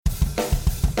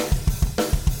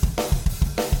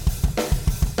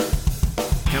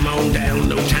on down,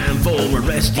 no time for a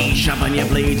resty. Sharpen your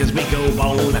blades as we go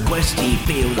on a questy.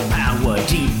 Feel the power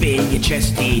deep in your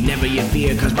chesty. Never you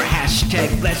fear, cause we're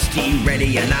 #blessedy.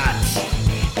 Ready or not,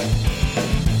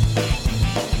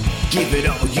 give it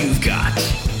all you've got.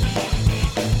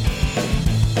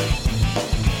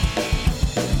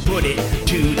 Put it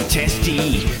to the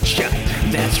testy. Shut,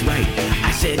 that's right,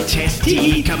 I said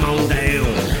testy. Come on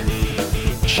down.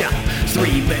 Shut,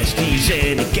 3 besties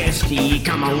and a guestie.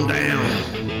 Come on down.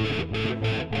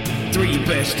 3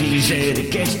 besties and a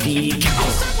guestie. Come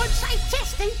on. Someone say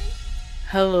testy.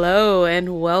 Hello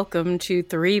and welcome to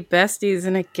 3 besties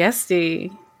and a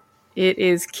guestie. It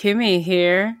is Kimmy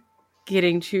here,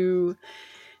 getting to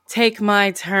take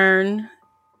my turn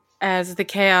as the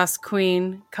Chaos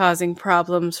Queen, causing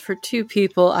problems for 2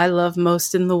 people I love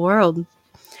most in the world.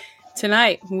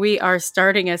 Tonight, we are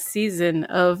starting a season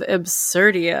of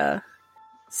Absurdia.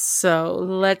 So,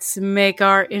 let's make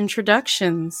our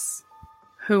introductions.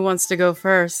 Who wants to go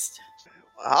first?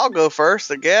 I'll go first,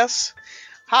 I guess.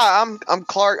 Hi, I'm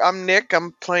Clark. I'm Nick.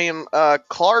 I'm playing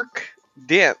Clark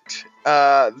Dent,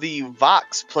 the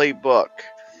Vox playbook.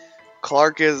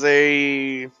 Clark is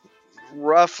a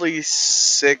roughly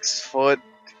 6-foot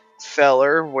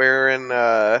feller wearing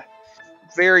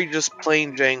very just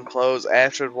plain Jane clothes,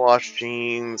 acid wash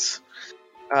jeans,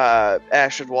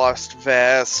 acid washed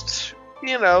vest,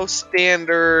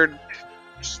 standard,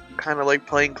 just kind of like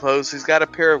plain clothes. He's got a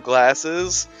pair of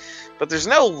glasses, but there's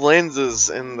no lenses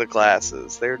in the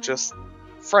glasses. They're just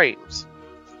frames.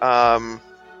 And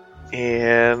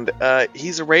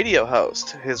he's a radio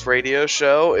host. His radio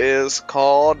show is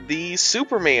called The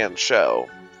Superman Show.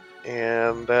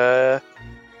 And, that's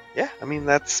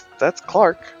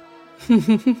Clark.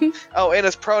 Oh, and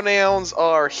his pronouns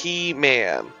are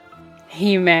he-man.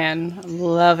 He-man.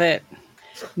 Love it.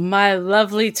 My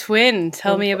lovely twin,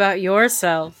 tell me about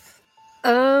yourself.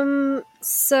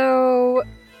 So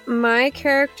my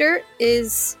character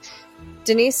is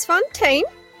Denise Fontaine,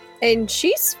 and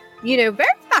she's, very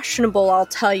fashionable, I'll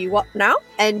tell you what now.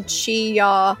 And she's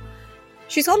got a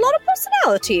lot of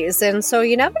personalities, and so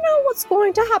you never know what's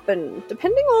going to happen,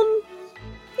 depending on,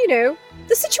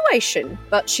 the situation.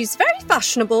 But she's very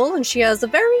fashionable, and she has a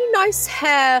very nice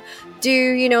hairdo,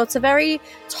 it's a very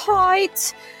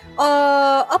tight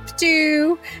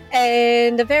updo,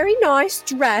 and a very nice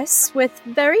dress with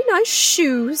very nice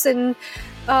shoes, and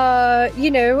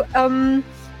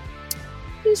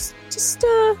just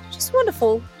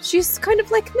wonderful. She's kind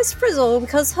of like Miss Frizzle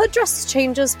because her dress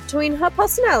changes between her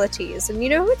personalities, and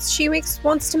she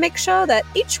wants to make sure that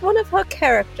each one of her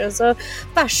characters are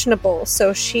fashionable.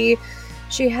 So she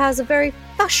has a very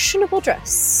fashionable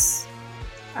dress.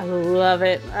 I love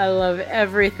it. I love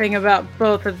everything about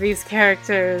both of these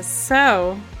characters.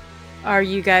 So, are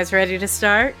you guys ready to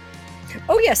start?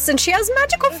 Oh yes, and she has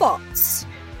magical farts.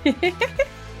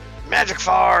 Magic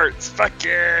farts! Fuck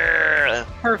yeah!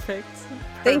 Perfect.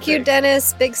 Thank you,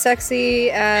 Dennis, Big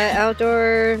Sexy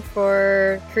Outdoor,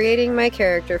 for creating my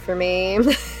character for me.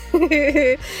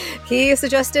 He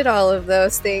suggested all of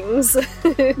those things.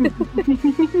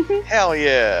 Hell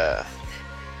yeah!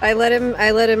 I let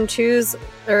him choose,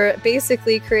 or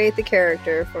basically create the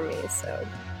character for me, so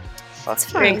it's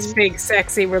fine. Thanks, Big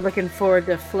Sexy. We're looking forward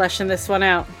to fleshing this one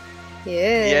out.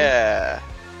 Yeah.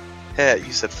 Yeah,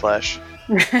 you said flesh.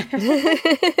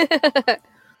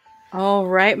 All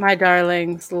right, my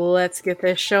darlings, let's get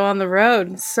this show on the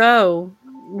road. So,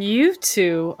 you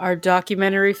two are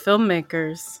documentary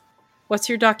filmmakers. What's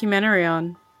your documentary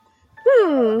on?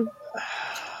 The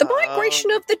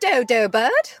migration of the dodo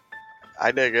bird.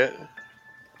 I dig it.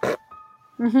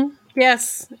 Mm-hmm.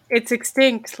 Yes, it's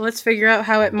extinct. Let's figure out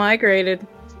how it migrated.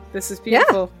 This is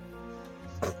beautiful.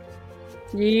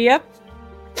 Yeah. Yep.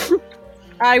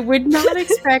 I would not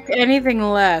expect anything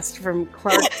less from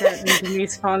Clark Kent and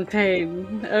Denise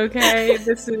Fontaine. Okay,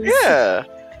 this is... Yeah.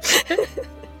 The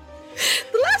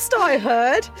last I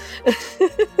heard,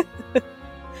 they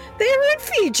were in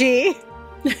Fiji.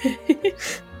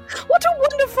 What a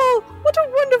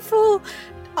wonderful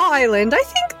island. I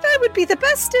think that would be the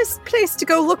bestest place to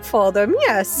go look for them.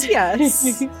 Yes.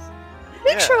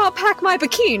 Make sure I'll pack my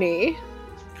bikini.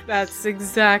 That's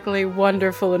exactly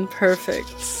wonderful and perfect.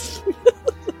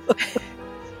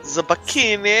 The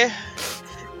bikini.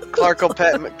 Clark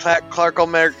will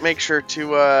make sure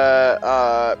to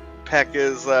pack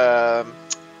his what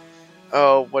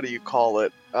do you call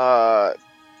it?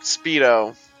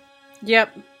 Speedo.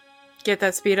 Yep. Get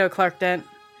that Speedo, Clark Dent.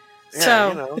 Yeah,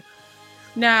 so,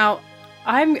 now,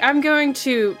 I'm going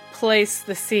to place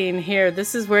the scene here.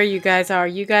 This is where you guys are.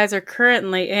 You guys are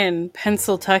currently in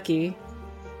Pennsylvania,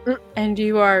 and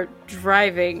you are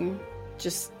driving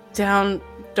just down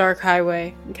dark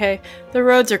highway, okay? The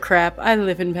roads are crap. I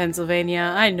live in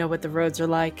Pennsylvania. I know what the roads are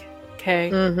like, okay?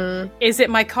 Mm-hmm. Is it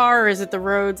my car or is it the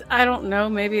roads? I don't know.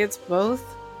 Maybe it's both.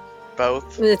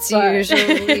 Both. It's But-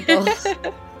 usually both.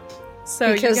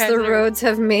 So Because you guys the are- roads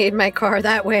have made my car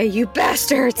that way, you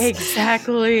bastards!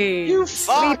 Exactly. You We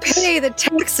fucks! pay the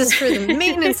taxes for the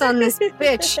maintenance on this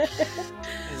bitch.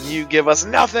 And you give us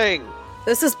nothing!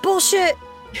 This is bullshit.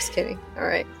 Just kidding. All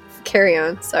right, carry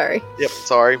on. Sorry. Yep,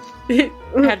 sorry.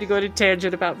 Had to go to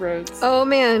tangent about roads. Oh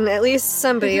man, at least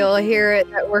somebody will hear it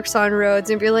that works on roads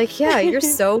and be like, "Yeah, you're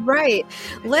so right.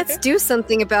 Let's do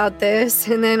something about this."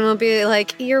 And then we'll be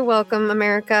like, "You're welcome,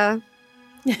 America."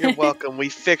 You're welcome. We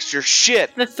fixed your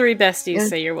shit. The three besties Yeah.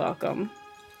 say you're welcome.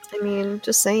 I mean,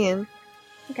 just saying.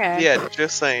 Okay. Yeah,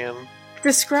 just saying.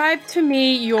 Describe to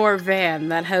me your van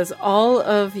that has all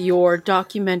of your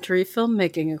documentary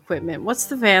filmmaking equipment. What's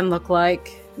the van look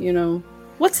like? You know,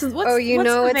 what's Oh, what's you the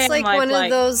know, it's van like life one of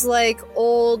those like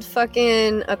old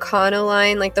fucking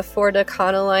Econoline, like the Ford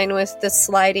Econoline with the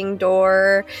sliding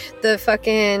door, the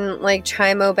fucking like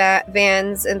Chimo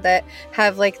vans, and that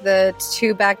have like the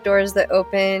two back doors that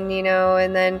open, you know,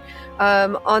 and then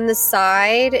on the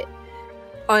side,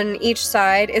 on each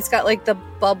side, it's got like the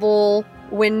bubble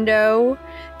window,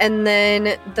 and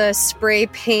then the spray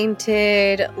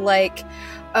painted like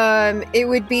it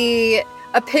would be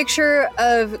a picture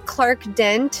of Clark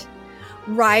Dent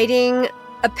riding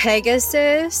a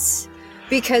Pegasus,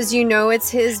 because you know it's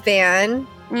his van.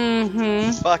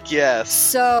 Mm-hmm. Fuck yes.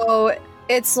 So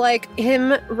it's like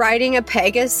him riding a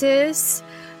Pegasus,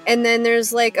 and then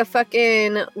there's like a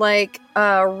fucking like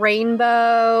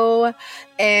rainbow,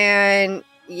 and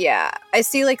yeah, I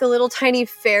see like a little tiny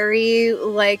fairy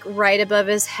like right above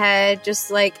his head,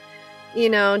 just like, you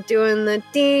know, doing the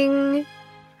ding.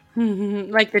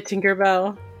 Like the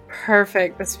Tinkerbell.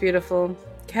 Perfect. That's beautiful.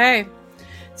 Okay.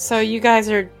 So you guys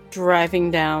are driving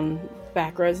down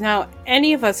back roads. Now,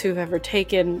 any of us who've ever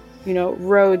taken, you know,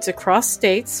 roads across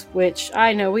states, which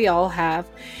I know we all have,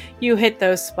 you hit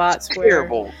those spots where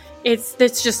Terrible. it's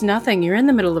just nothing. You're in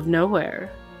the middle of nowhere.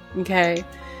 Okay.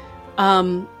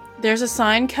 There's a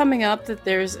sign coming up that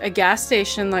there's a gas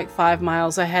station like 5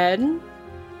 miles ahead.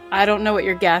 I don't know what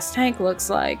your gas tank looks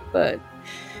like, but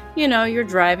you know, you're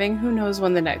driving. Who knows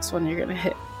when the next one you're gonna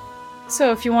hit?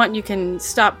 So if you want, you can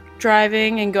stop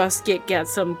driving and go get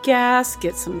some gas,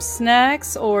 get some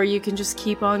snacks, or you can just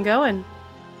keep on going.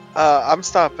 I'm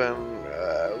stopping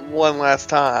one last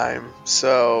time.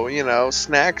 So, you know,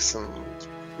 snacks and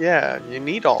yeah, you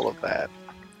need all of that.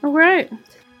 All right.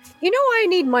 You know, I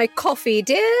need my coffee,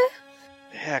 dear.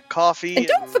 Yeah, coffee. And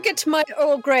don't forget my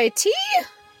Earl Grey tea.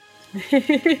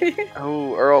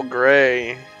 Oh, Earl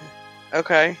Grey.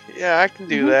 Okay, yeah, I can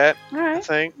do Mhm. that. All I right.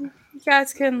 think, You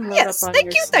guys can load Yes, up on thank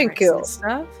your you, thank snacks you. and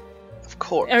stuff. of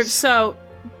course. So,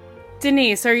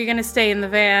 Denise, are you going to stay in the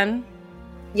van?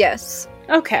 Yes.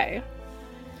 Okay.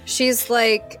 She's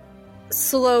like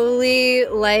slowly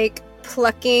like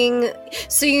plucking.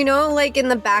 So, you know, like in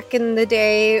the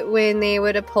day when they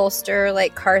would upholster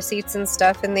like car seats and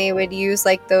stuff, and they would use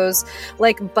like those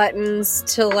like buttons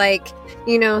to like,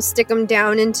 you know, stick them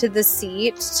down into the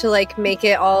seat to like make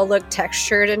it all look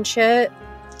textured and shit.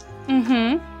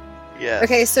 Mm-hmm. Yes.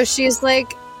 Okay, so she's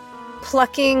like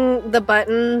plucking the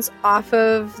buttons off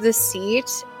of the seat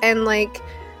and like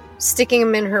sticking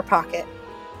them in her pocket.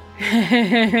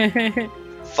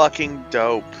 Fucking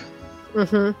dope.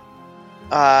 Mm-hmm.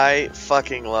 I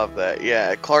fucking love that.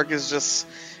 Yeah, Clark is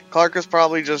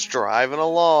probably just driving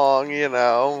along, you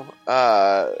know.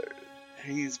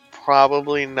 He's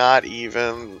probably not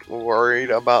even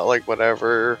worried about like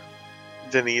whatever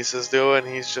Denise is doing.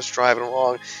 He's just driving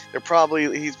along.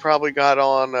 He's probably got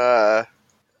on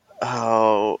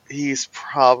he's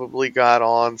probably got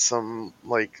on some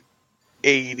like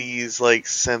 80s like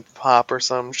synth pop or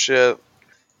some shit.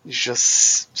 He's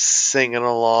just singing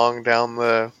along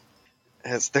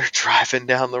as they're driving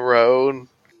down the road.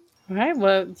 All right,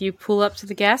 well, you pull up to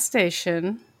the gas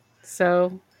station.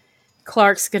 So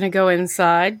Clark's going to go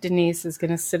inside. Denise is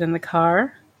going to sit in the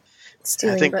car.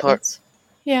 Stealing think buttons.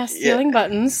 Yeah, stealing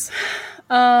buttons.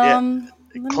 Yeah.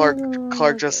 Let me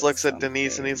Clark just look looks at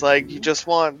Denise and he's like, "You just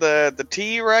want the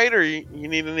tea, right? Or you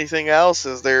need anything else?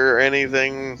 Is there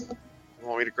anything you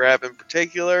want me to grab in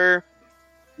particular?"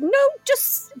 No,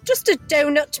 just a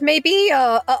donut, maybe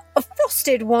a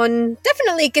frosted one.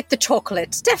 Definitely get the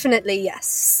chocolate. Definitely,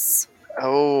 yes.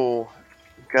 Oh,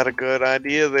 got a good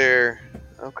idea there.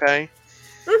 Okay.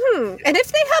 Mm-hmm. And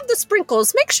if they have the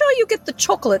sprinkles, make sure you get the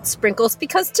chocolate sprinkles,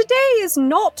 because today is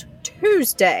not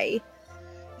Tuesday.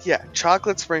 Yeah,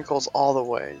 chocolate sprinkles all the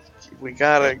way. We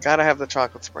gotta have the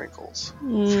chocolate sprinkles.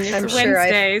 It's I'm sure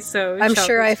Wednesday, so I'm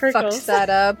sure I sprinkles. fucked that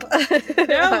up.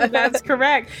 No, that's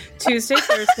correct. Tuesday,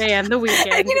 Thursday, and the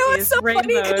weekend And you know what's is so funny?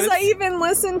 Because rainbows. I even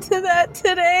listened to that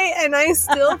today, and I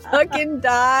still fucking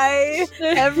die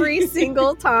every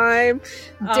single time.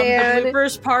 The Dan,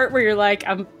 bloopers part where you're like,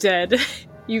 I'm dead.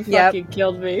 You fucking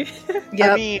killed me.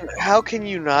 I mean, how can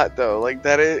you not though? Like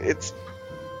that, it's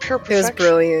pure it perfection. was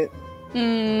brilliant.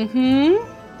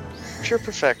 Mm-hmm. Pure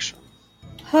perfection.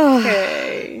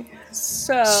 Okay.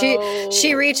 So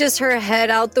She reaches her head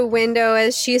out the window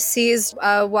as she sees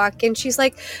walk in. She's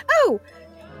like, "Oh,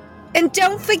 and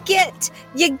don't forget,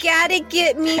 you gotta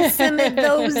get me some of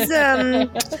those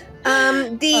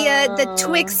the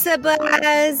Twixer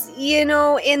bars, you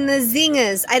know, and the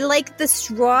zingers. I like the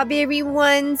strawberry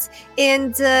ones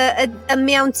and a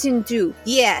Mountain Dew.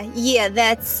 Yeah,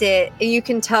 that's it." And you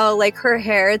can tell, like, her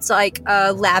hair, it's like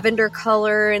a lavender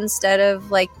color instead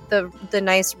of like the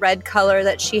nice red color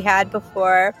that she had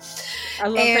before. I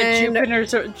love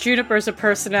that Juniper's a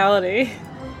personality.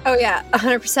 Oh yeah,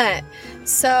 100%.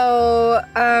 So,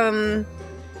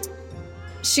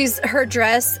 her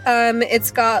dress,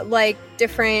 it's got like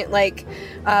different like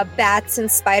bats and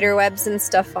spider webs and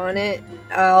stuff on it.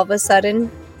 All of a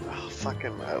sudden, Oh,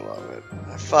 fucking, I love it.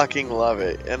 I fucking love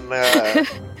it. And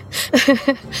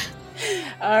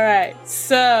All right,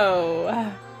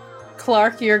 so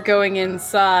Clark, you're going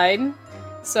inside.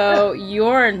 So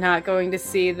you're not going to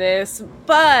see this,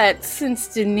 but since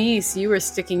Denise, you were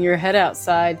sticking your head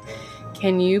outside,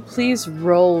 can you please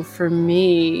roll for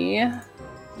me?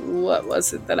 What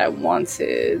was it that I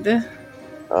wanted?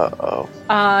 uh-oh.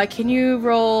 Can you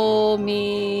roll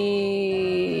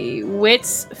me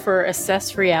wits for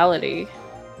assess reality?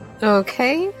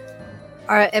 okay.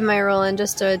 Am I rolling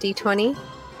just a d20?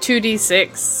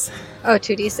 2d6. Oh,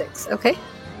 2d6. Okay.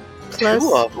 Plus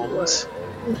Two of them.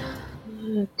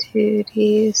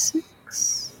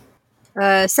 2d6.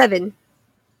 7.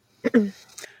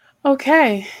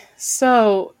 Okay,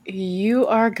 so you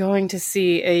are going to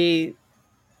see a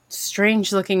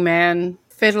strange-looking man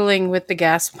fiddling with the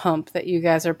gas pump that you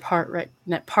guys are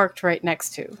parked right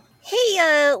next to.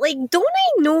 Hey, like, don't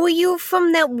I know you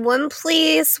from that one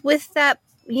place with that,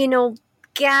 you know,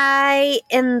 guy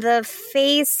and the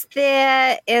face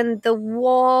there and the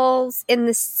walls and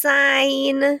the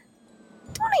sign? Don't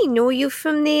I know you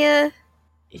from there?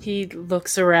 He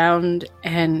looks around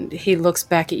and he looks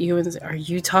back at you and says, "Are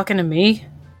you talking to me?"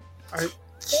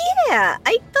 Yeah,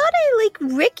 I thought I, like,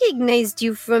 recognized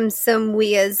you from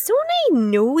somewhere. Don't I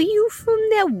know you from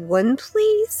that one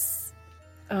place?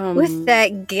 With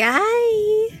that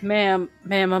guy? Ma'am,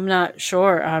 I'm not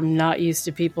sure. I'm not used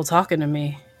to people talking to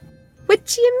me. What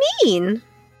do you mean?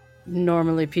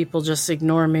 Normally people just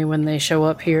ignore me when they show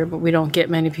up here, but we don't get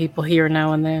many people here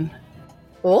now and then.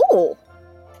 Oh,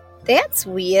 that's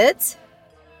weird.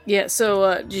 Yeah,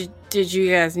 so did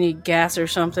you guys need gas or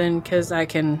something? Because I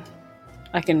can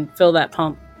fill that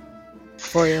pump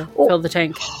for you. Oh. Fill the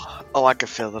tank. Oh, I can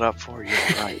fill it up for you.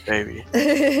 Right, baby.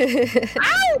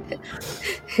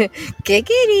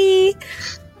 Giggity.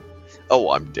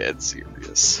 Oh, I'm dead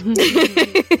serious.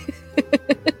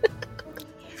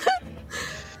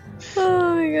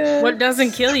 Oh my god. What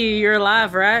doesn't kill you, you're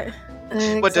alive, right?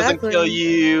 What doesn't kill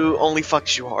you only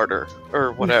fucks you harder.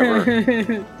 Or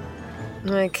whatever.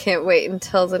 I can't wait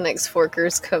until the next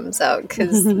Forkers comes out,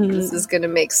 because this is going to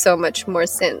make so much more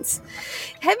sense.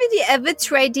 Haven't you ever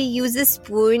tried to use a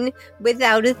spoon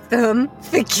without a thumb?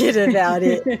 Forget about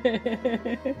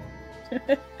it.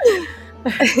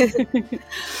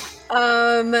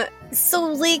 So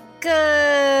like,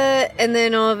 and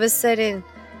then all of a sudden,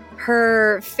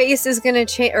 her face is gonna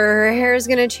change, or her hair is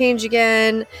gonna change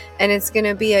again, and it's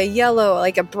gonna be a yellow,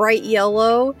 like a bright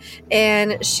yellow,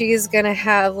 and she's gonna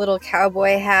have little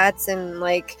cowboy hats and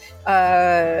like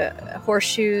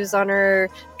horseshoes on her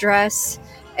dress,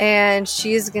 and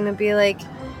she's gonna be like,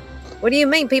 "What do you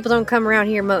mean people don't come around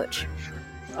here much?"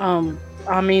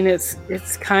 I mean, it's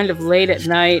kind of late at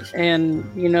night, and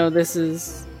you know,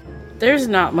 there's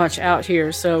not much out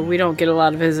here, so we don't get a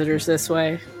lot of visitors this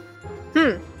way.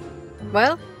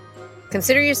 Well,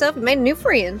 consider yourself made a new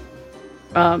friend.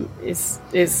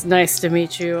 It's nice to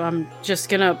meet you. I'm just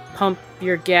gonna pump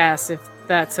your gas if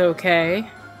that's okay.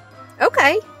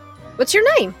 Okay. What's your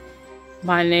name?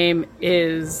 My name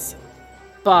is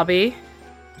Bobby.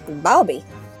 Bobby.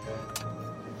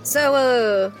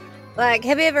 So, like,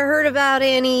 have you ever heard about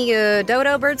any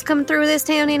dodo birds coming through this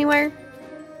town anywhere?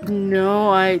 No,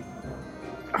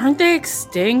 aren't they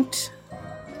extinct?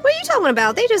 What are you talking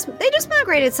about? They just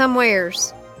migrated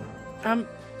somewheres.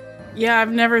 Yeah,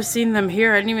 I've never seen them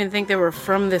here. I didn't even think they were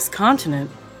from this continent.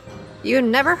 You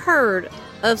never heard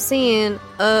of seeing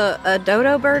a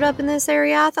dodo bird up in this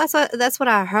area? That's what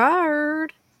I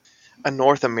heard. A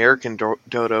North American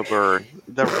dodo bird,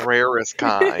 the rarest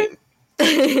kind.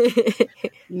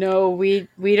 No, we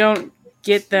don't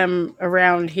get them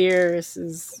around here. This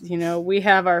is, we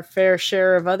have our fair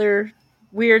share of other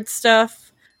weird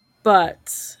stuff,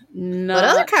 but not What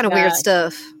other kind of weird that.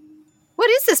 stuff? What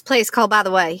is this place called, by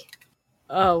the way?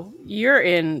 Oh, you're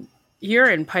in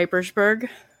Pipersburg.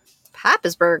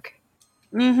 Papisburg.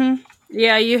 Mm-hmm.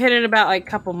 Yeah, you hit it about like a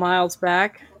couple miles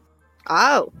back.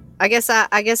 Oh, I guess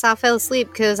I fell asleep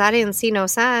because I didn't see no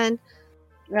sign.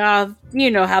 You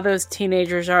know how those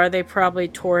teenagers are. They probably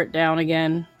tore it down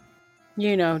again.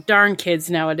 Darn kids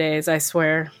nowadays, I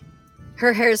swear.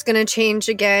 Her hair's gonna change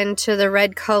again to the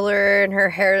red color, and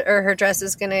her dress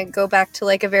is gonna go back to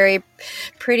like a very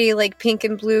pretty like pink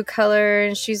and blue color,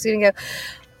 and she's gonna go,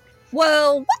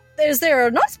 well, is there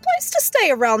a nice place to stay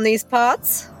around these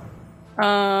parts?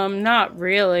 Not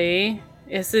really.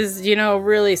 This is, a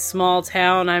really small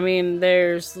town. I mean,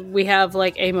 we have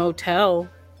like a motel.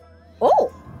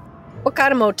 Oh, what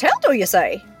kind of motel do you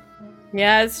say?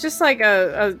 Yeah, it's just like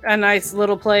a nice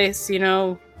little place, We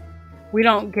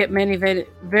don't get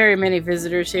very many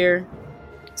visitors here.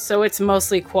 So it's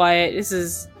mostly quiet.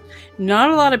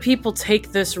 Not a lot of people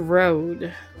take this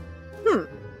road.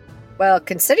 Well,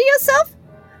 consider yourself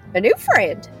a new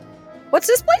friend. What's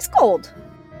this place called?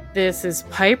 This is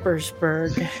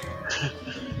Pipersburg.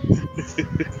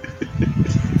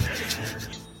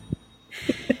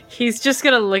 He's just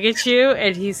gonna look at you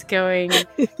and he's going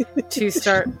to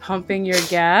start pumping your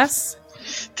gas.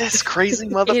 This crazy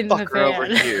motherfucker over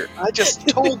here. I just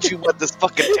told you what this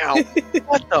fucking town.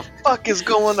 What the fuck is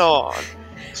going on?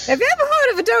 Have you ever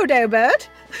heard of a dodo bird?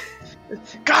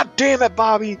 God damn it,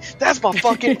 Bobby. That's my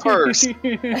fucking purse.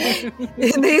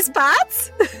 In these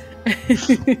parts?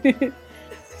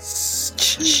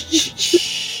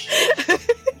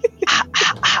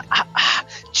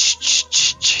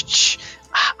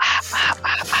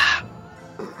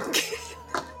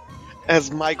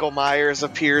 As Michael Myers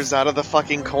appears out of the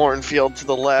fucking cornfield to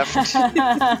the left,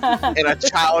 and a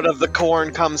child of the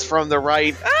corn comes from the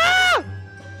right. Ah!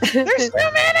 There's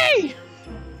too many!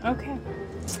 Okay.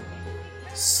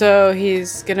 So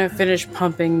he's gonna finish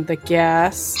pumping the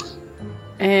gas.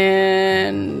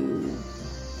 And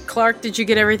Clark, did you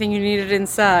get everything you needed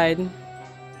inside?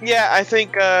 Yeah, I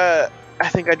think I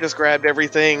just grabbed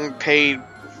everything, paid,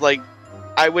 like,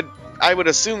 I would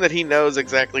assume that he knows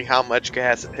exactly how much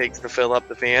gas it takes to fill up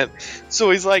the van. So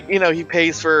he's like, he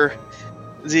pays for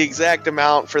the exact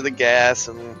amount for the gas,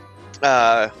 and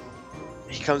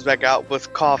he comes back out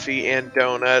with coffee and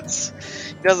donuts.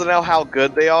 He doesn't know how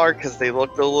good they are because they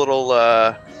looked a little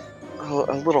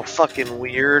fucking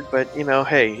weird, but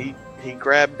hey, he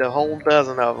grabbed a whole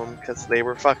dozen of them because they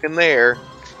were fucking there.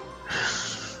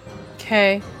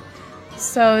 Okay.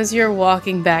 So as you're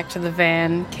walking back to the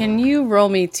van, can you roll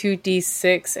me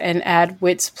 2d6 and add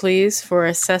wits, please, for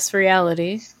assess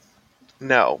reality?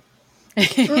 No. I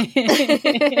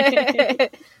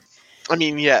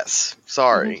mean, yes.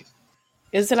 Sorry.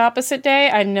 Is it opposite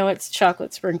day? I know it's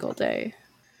chocolate sprinkle day.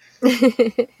 You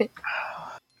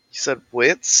said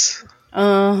wits?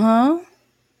 Uh-huh.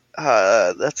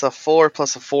 That's a 4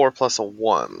 plus a 4 plus a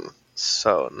 1.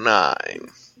 So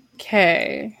 9.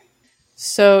 Okay.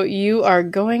 So you are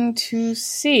going to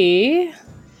see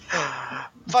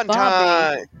Fun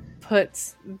Bobby time!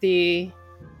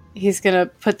 He's going to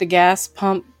put the gas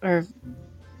pump, or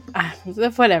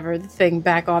whatever, the thing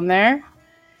back on there.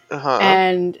 Uh-huh.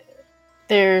 And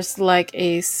there's like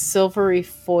a silvery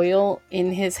foil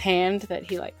in his hand that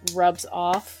he like rubs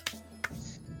off.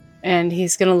 And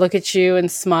he's going to look at you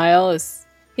and smile as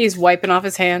he's wiping off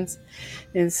his hands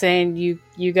and saying,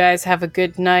 you guys have a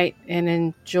good night and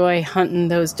enjoy hunting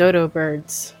those dodo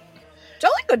birds.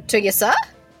 Jolly good to you, sir.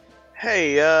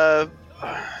 Hey,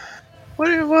 what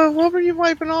were you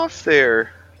wiping off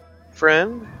there,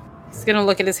 friend? He's gonna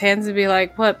look at his hands and be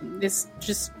like, what? It's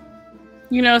just,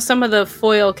 some of the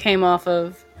foil came off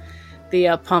of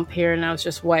the pump here and I was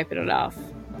just wiping it off.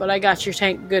 But I got your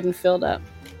tank good and filled up.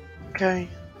 Okay.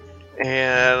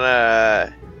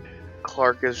 And,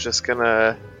 Clark is just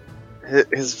gonna...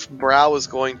 His brow is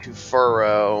going to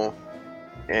furrow,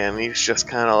 and he's just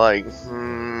kind of like,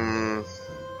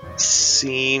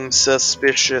 seems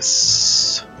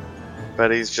suspicious,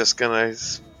 but he's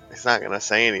not gonna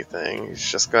say anything.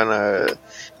 He's gonna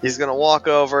walk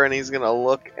over and he's gonna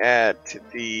look at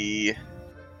the,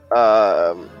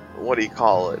 what do you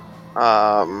call it?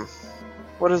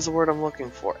 What is the word I'm looking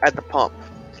for? At the pump.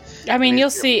 I mean, you'll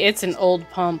see it's an old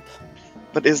pump.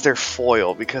 But is there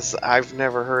foil? Because I've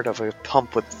never heard of a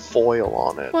pump with foil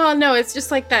on it. Well, no, it's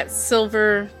just like that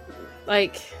silver,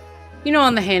 like,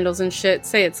 on the handles and shit.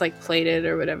 Say it's like plated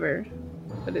or whatever.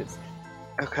 But it's...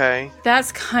 Okay.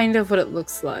 That's kind of what it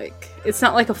looks like. It's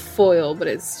not like a foil, but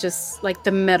it's just like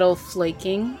the metal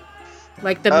flaking.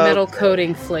 Like the metal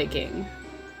coating flaking.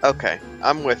 Okay,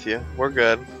 I'm with you. We're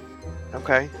good.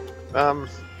 Okay.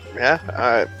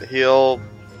 Yeah, he'll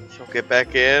get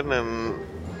back in and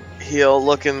he'll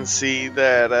look and see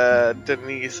that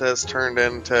Denise has turned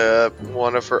into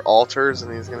one of her altars,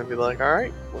 and he's gonna be like,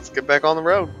 alright, let's get back on the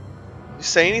road. You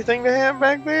say anything to him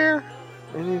back there?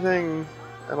 Anything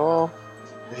at all?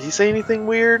 Did he say anything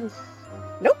weird?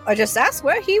 Nope, I just asked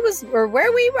where he was, or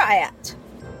where we were at.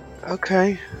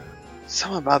 Okay.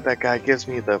 Something about that guy gives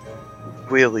me the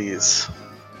willies.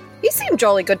 He seemed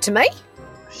jolly good to me.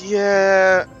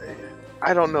 Yeah,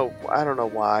 I don't know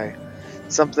why.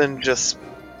 Something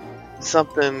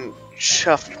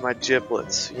chuffed my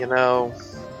giblets,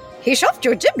 He shoved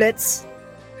your giblets?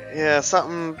 Yeah,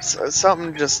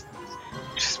 something just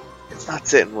it's not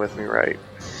sitting with me right.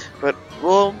 But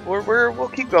we'll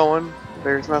keep going.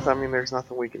 There's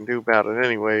nothing we can do about it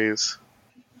anyways.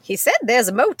 He said there's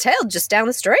a motel just down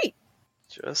the street.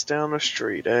 Just down the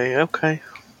street, eh? Okay.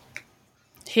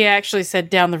 He actually said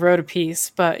down the road a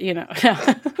piece, but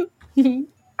I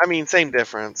mean, same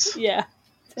difference. Yeah.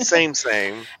 Same.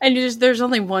 And there's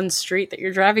only one street that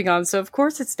you're driving on, so of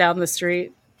course it's down the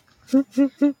street. Yeah,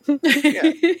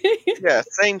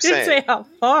 same. Didn't say how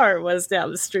far it was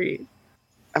down the street.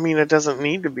 I mean, it doesn't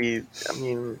need to be. I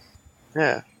mean,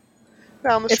 yeah,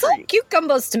 down the it's street. All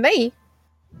cucumbers to me.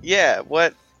 Yeah,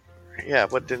 what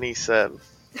Denise said.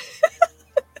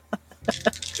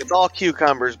 It's all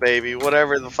cucumbers, baby.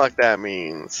 Whatever the fuck that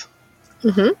means.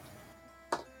 Mm-hmm.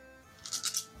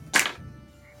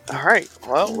 All right.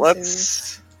 Well,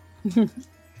 let's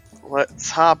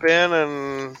hop in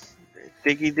and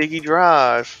diggy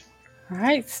drive. All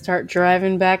right, start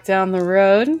driving back down the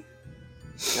road.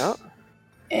 Yep.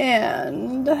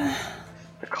 And the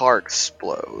car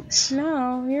explodes.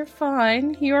 No, you're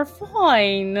fine. You're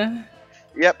fine.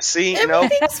 Yep. See,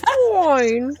 everything's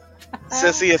fine.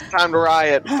 Sissy, it's time to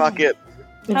riot. Fuck it.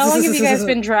 How long have you guys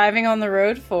been driving on the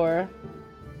road for?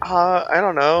 I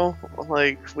don't know.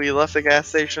 Like, we left the gas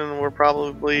station, we're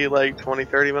probably like 20,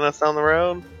 30 minutes down the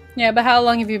road. Yeah, but how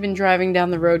long have you been driving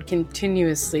down the road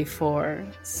continuously for?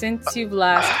 Since you've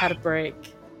last had a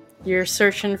break. You're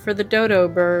searching for the dodo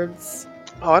birds.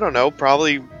 Oh, I don't know.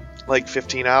 Probably like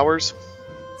 15 hours.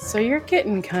 So you're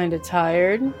getting kind of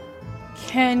tired.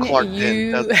 Can Clark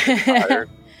you... doesn't get tired.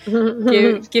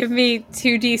 give me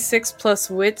 2d6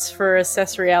 plus wits for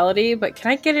accessoriality, but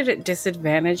can I get it at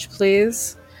disadvantage,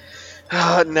 please?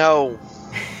 No.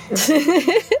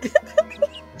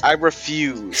 I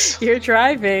refuse. You're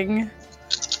driving.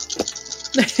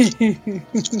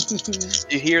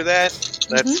 You hear that?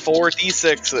 That's 4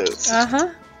 d6s. Uh-huh.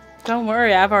 Don't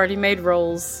worry, I've already made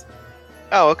rolls.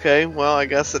 Oh, okay. Well, I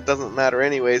guess it doesn't matter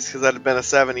anyways, because that'd have been a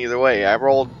 7 either way. I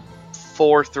rolled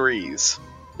 4 3s.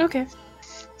 Okay.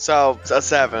 So, a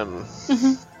 7.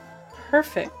 Mm-hmm.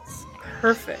 Perfect.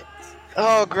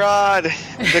 Oh, God.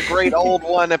 The great old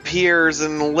one appears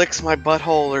and licks my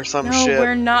butthole or some shit. No,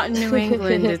 we're not in New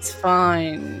England. It's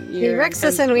fine. He wrecks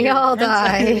us and we all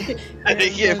die.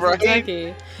 Yeah,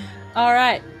 right? All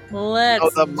right.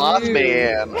 Let's the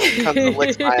Mothman comes and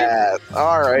licks my ass.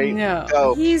 All right. No,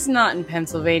 go. He's not in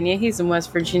Pennsylvania. He's in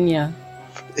West Virginia.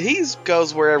 He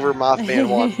goes wherever Mothman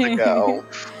wants to go.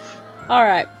 All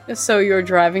right. So you're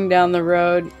driving down the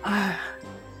road.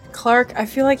 Clark, I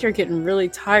feel like you're getting really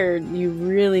tired. You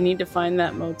really need to find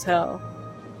that motel.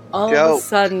 All of a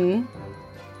sudden,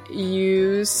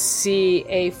 you see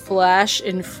a flash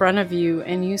in front of you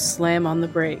and you slam on the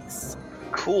brakes.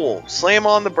 Cool. Slam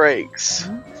on the brakes.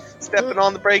 Stepping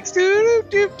on the brakes. Doo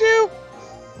doo doo.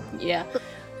 Yeah.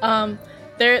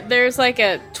 There's like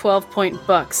a 12-point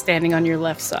buck standing on your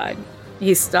left side.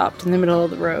 He's stopped in the middle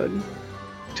of the road.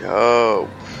 Dope.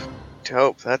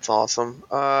 That's awesome.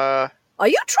 Are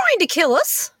you trying to kill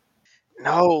us?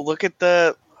 No, look at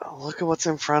what's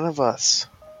in front of us.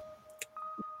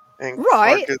 And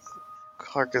right.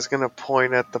 Clark is gonna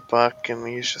point at the buck and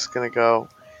he's just gonna go,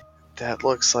 that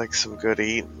looks like some good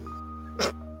eating.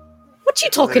 What are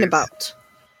you talking about?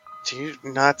 Do you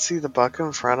not see the buck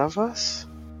in front of us?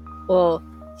 Well,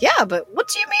 yeah, but what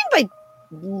do you mean by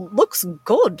looks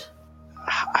good?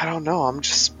 I don't know. I'm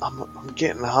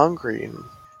getting hungry, and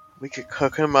we could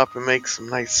cook him up and make some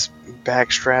nice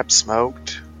backstrap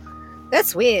smoked.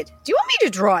 That's weird. Do you want me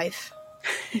to drive?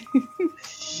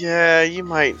 Yeah, you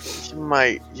might.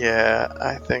 Yeah,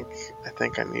 I think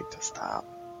I need to stop.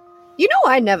 You know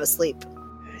I never sleep.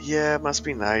 Yeah, it must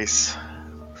be nice.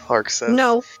 Clark says.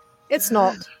 No, it's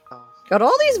not. Oh. Got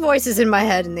all these voices in my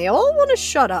head and they all want to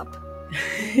shut up.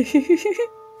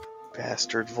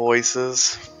 Bastard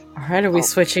voices. Alright, are we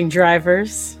switching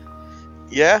drivers?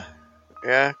 Yeah.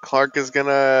 Clark is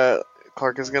gonna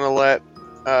let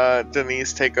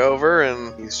Denise take over,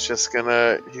 and he's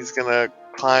gonna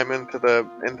climb into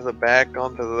the back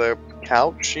onto the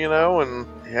couch, and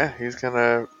yeah,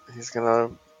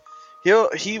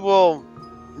 he will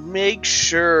make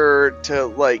sure to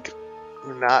like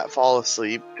not fall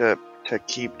asleep to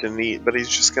keep Denise, but he's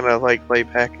just gonna like lay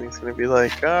back and he's gonna be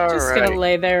like, all Just right. gonna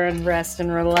lay there and rest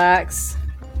and relax.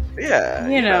 Yeah,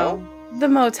 You know, the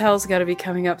motel's gotta be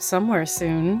coming up somewhere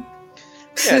soon.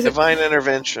 Yeah, divine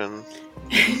intervention.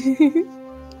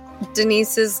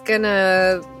 Denise is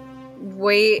gonna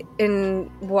wait and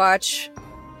watch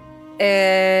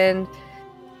and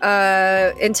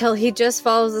until he just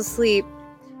falls asleep,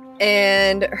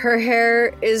 and her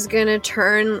hair is gonna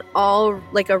turn all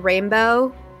like a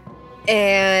rainbow,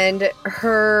 and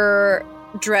her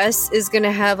dress is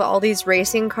gonna have all these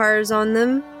racing cars on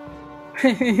them,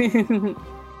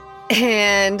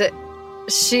 and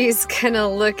she's gonna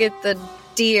look at the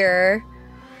deer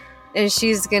and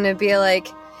she's gonna be like,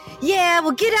 yeah,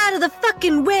 well, get out of the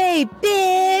fucking way,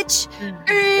 bitch!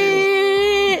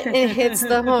 And hits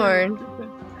the horn.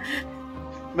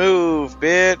 Move,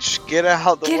 bitch! Get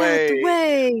out the way! Get out the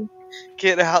way!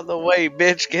 Get out the way,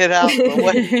 bitch! Get out the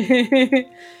way!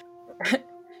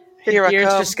 The Here I deer's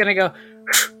come. just gonna go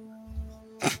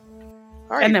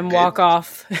All right, and then bitch. walk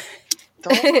off.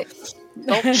 Don't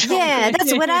jump. Yeah,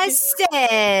 that's what I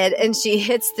said! And she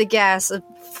hits the gas and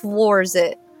floors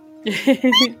it.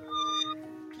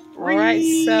 Alright,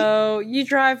 so you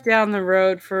drive down the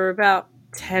road for about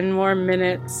 10 more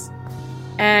minutes,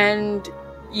 and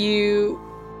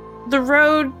the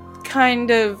road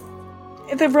kind of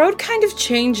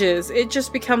changes. It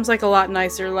just becomes like a lot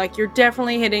nicer. Like, you're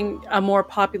definitely hitting a more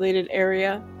populated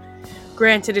area.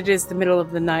 Granted, it is the middle of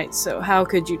the night, so how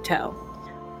could you tell?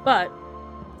 But,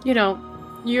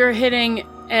 you're hitting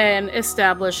an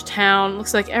established town.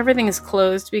 Looks like everything is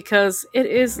closed because it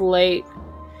is late,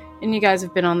 and you guys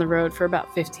have been on the road for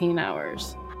about 15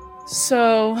 hours.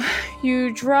 So,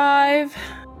 you drive,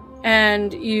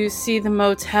 and you see the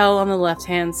motel on the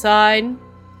left-hand side.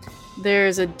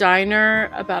 There's a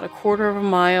diner about a quarter of a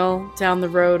mile down the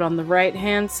road on the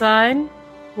right-hand side.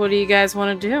 What do you guys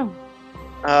want to do?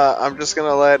 I'm just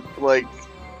gonna let,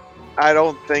 I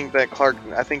don't think that Clark,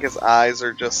 I think his eyes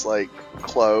are just,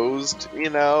 closed,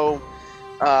 He's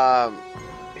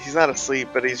not asleep,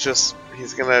 but he's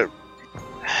gonna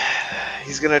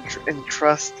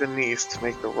entrust Denise to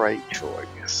make the right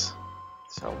choice.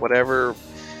 So whatever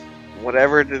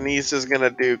Denise is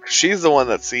gonna do, 'cause she's the one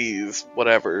that sees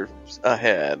whatever's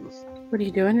ahead. What are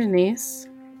you doing, Denise?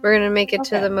 We're gonna make it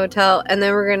to Okay. the motel, and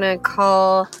then we're gonna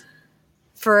call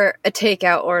for a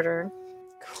takeout order.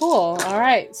 Cool.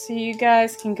 Alright, so you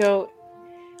guys can go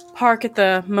park at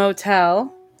the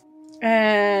motel.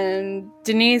 And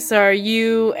Denise, are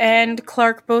you and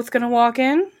Clark both gonna walk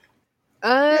in?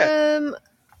 I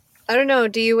don't know.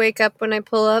 Do you wake up when I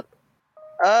pull up?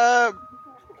 Well,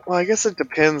 I guess it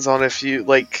depends on if you,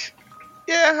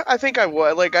 yeah, I think I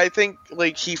would. I think,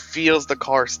 he feels the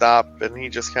car stop, and he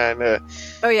just kind of...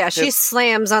 Oh yeah, she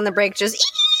slams on the brake, just...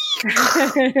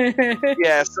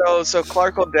 Yeah, so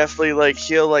Clark will definitely,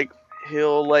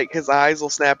 he'll, his eyes will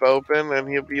snap open, and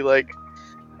he'll be like,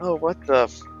 oh, what the...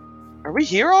 Are we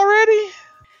here already?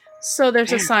 So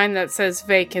there's a sign that says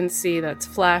vacancy that's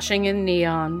flashing in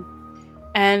neon.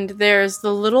 And there's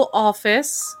the little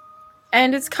office,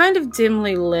 and it's kind of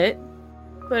dimly lit,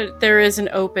 but there is an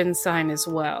open sign as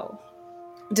well.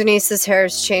 Denise's hair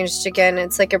has changed again.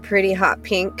 It's like a pretty hot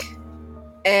pink.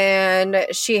 And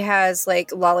she has,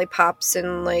 lollipops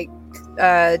and,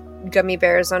 gummy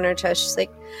bears on her chest. She's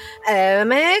like, oh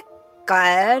my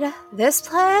god, this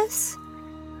place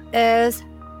is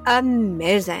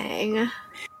amazing.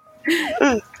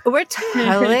 We're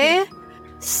totally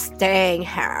staying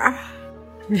here.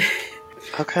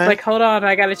 Okay. Hold on,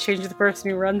 I gotta change the person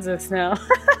who runs this now.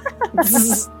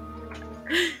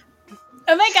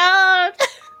 Oh my god!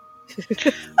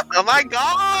 Oh my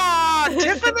god!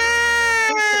 Tiffany!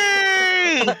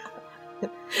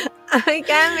 Oh my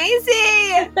god,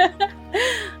 Macy!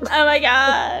 Oh my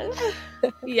god!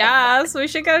 Yes, we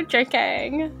should go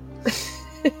drinking.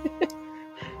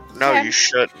 No, Okay. you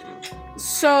shouldn't.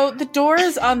 So the door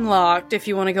is unlocked if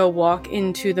you want to go walk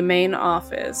into the main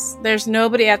office. There's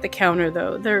nobody at the counter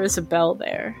though. There is a bell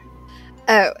there.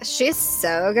 Oh, she's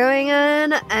so going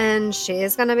in, and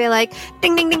she's gonna be like,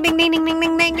 ding, ding, ding, ding, ding, ding,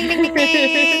 ding, ding, ding, ding, ding,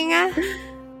 ding, ding,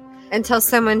 until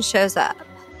someone shows up.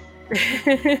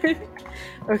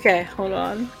 Okay, hold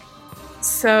on.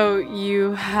 So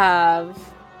you have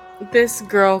this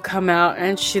girl come out,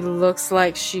 and she looks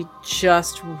like she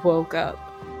just woke up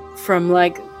from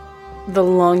like the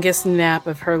longest nap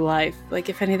of her life. Like,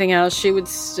 if anything else, she would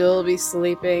still be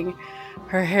sleeping.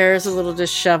 Her hair is a little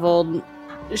disheveled.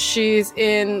 She's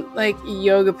in like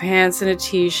yoga pants and a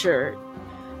t-shirt.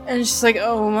 And she's like,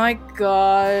 oh my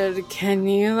god, can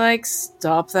you like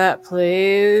stop that,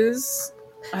 please?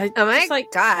 Oh my god,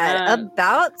 can't.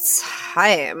 about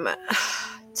time.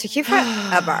 Took you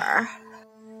forever.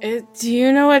 Do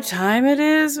you know what time it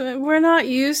is? We're not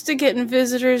used to getting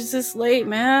visitors this late,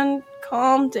 man.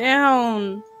 Calm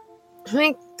down. Oh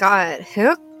my god,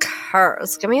 who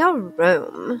cares? Give me a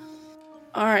room.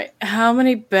 Alright, how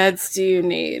many beds do you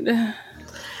need?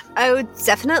 Oh,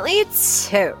 definitely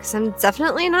 2, because I'm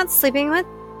definitely not sleeping with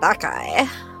that guy.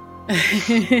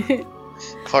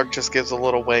 Clark just gives a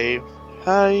little wave.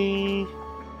 Hi.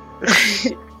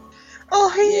 Oh,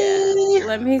 hey. Yeah,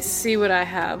 let me see what I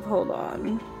have. Hold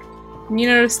on. You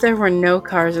notice there were no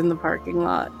cars in the parking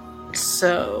lot.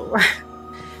 So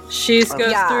she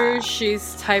goes through,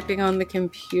 she's typing on the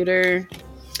computer.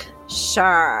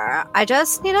 Sure. I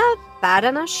just need a bed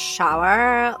and a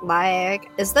shower.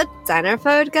 Like, is the diner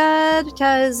food good?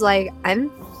 Because, like, I'm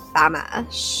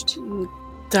famished.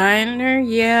 Diner?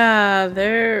 Yeah,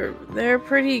 they're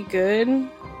pretty good.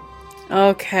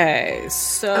 Okay,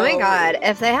 so... Oh my god,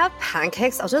 if they have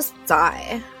pancakes, I'll just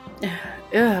die.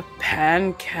 Ugh,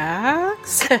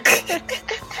 pancakes?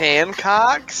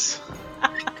 Pancocks?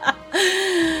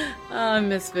 Oh,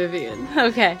 Miss Vivian.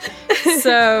 Okay,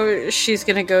 so she's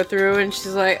gonna go through and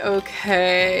she's like,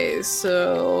 okay,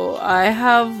 so I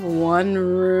have one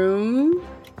room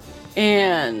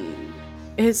and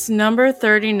it's number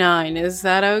 39. Is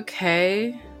that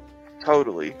okay?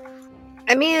 Totally.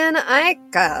 I mean, I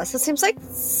guess. It seems like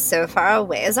so far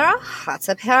away. Is there a hot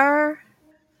tub here?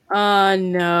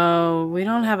 No, we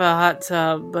don't have a hot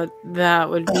tub, but that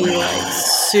would be like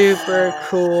super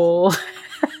cool.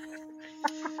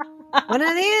 One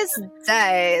of these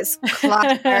days,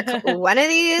 Clark. One of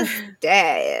these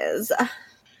days.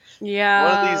 Yeah.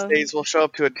 One of these days we'll show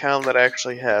up to a town that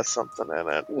actually has something in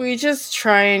it. We just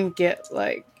try and get,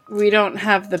 like, we don't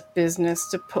have the business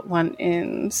to put one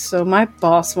in, so my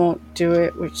boss won't do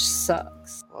it, which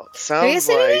sucks. Well, it Have you sounds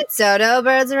seen any like dodo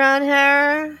birds around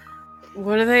here?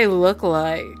 What do they look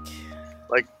like?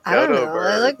 I don't dodo know.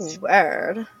 birds. They look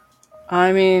weird.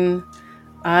 I mean,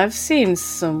 I've seen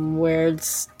some weird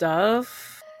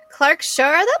stuff. Clark, show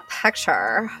her the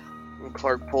picture. And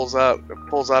Clark pulls out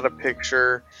a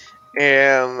picture,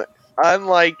 and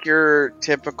unlike your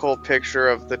typical picture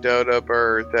of the dodo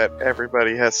bird that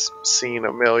everybody has seen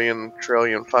a million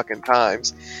trillion fucking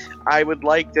times, I would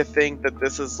like to think that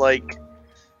this is like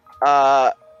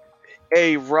a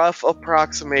rough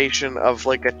approximation of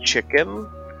like a chicken,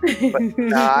 but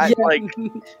not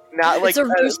not like It's a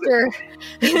rooster.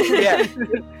 yeah,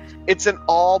 it's an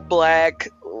all black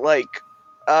like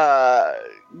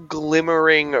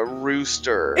glimmering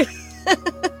rooster.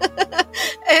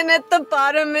 And at the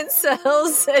bottom it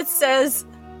says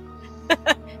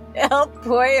El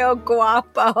Pollo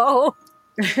Guapo.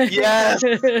 Yes.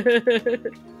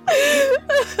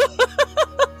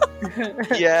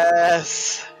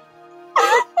 Yes.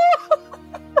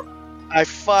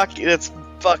 It's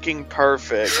fucking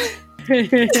perfect.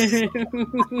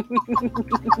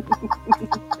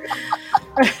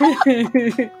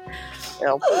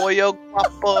 El pollo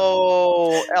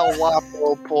guapo. El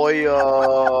guapo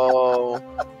pollo.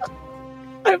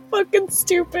 I'm fucking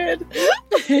stupid.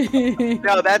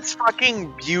 No, that's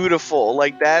fucking beautiful.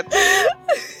 Like that's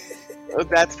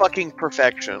fucking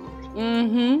perfection.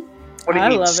 Mm-hmm. What do you I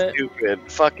mean love it. stupid?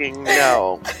 Fucking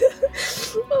no.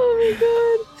 Oh my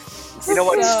god. You know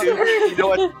what's So-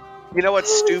 stupid? You know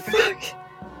what's stupid?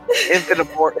 Infant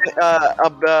abortion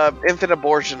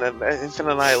and infant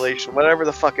annihilation, whatever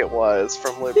the fuck it was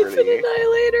from Liberty. Infant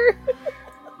Annihilator.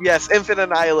 Yes, infant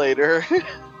annihilator.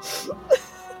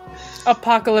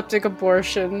 Apocalyptic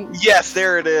abortion. Yes,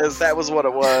 there it is. That was what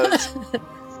it was.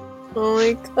 Oh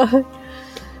my god.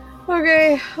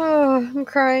 Okay. Oh, I'm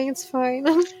crying. It's fine.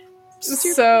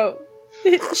 So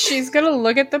she's gonna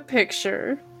look at the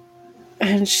picture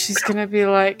and she's gonna be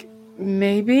like,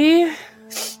 maybe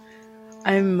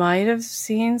I might have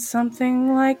seen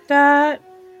something like that.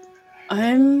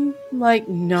 I'm like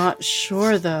not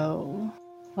sure though.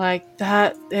 Like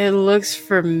that, it looks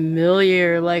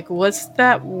familiar. Like, what's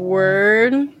that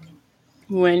word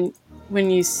when when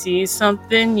you see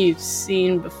something you've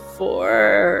seen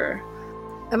before.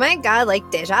 Oh my god, like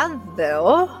deja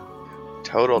vu?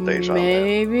 Total deja vu.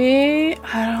 Maybe,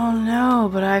 I don't know,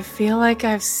 but I feel like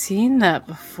I've seen that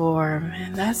before.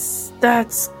 Man,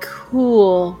 that's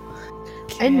cool.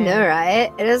 I know,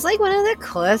 right? It is like one of the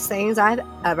coolest things I've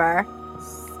ever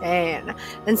seen.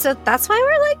 And so that's why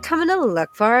we're like coming to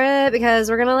look for it, because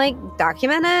we're gonna like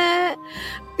document it.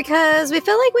 Because we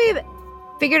feel like we've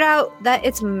figured out that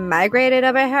it's migrated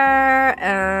over here,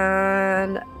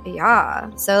 and yeah.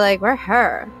 So like we're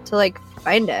here to like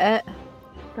find it.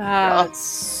 That's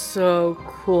so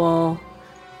cool.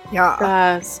 Yeah.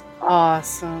 That's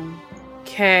awesome.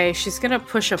 Okay, she's gonna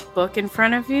push a book in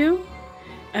front of you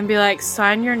and be like,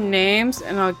 sign your names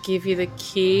and I'll give you the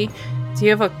key. Do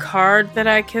you have a card that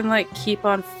I can like keep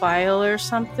on file or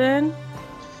something?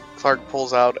 Clark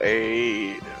pulls out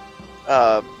a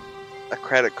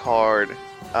credit card,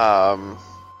 and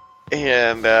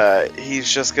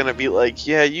he's just gonna be like,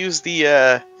 yeah, use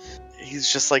the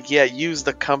use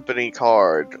the company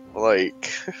card,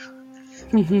 like,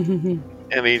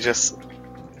 and he just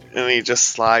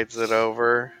slides it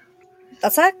over.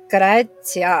 That's a good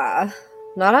idea.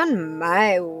 Not on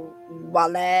my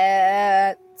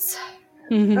wallet.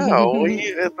 No,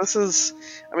 this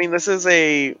is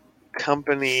a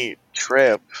company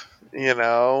trip, you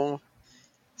know.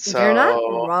 So You're not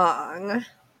wrong.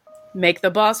 Make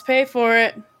the boss pay for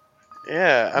it.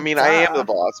 yeah, I mean, I am the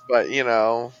boss, but you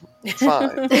know, it's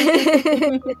fine.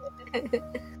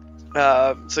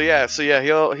 So yeah,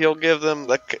 he'll give them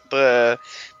the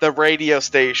radio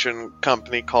station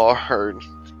company card,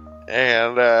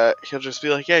 and he'll just be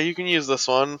like, yeah, you can use this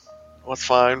one. That's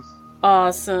fine.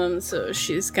 Awesome. So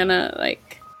she's gonna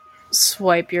like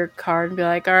swipe your card and be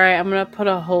like, all right, I'm gonna put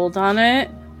a hold on it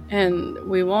and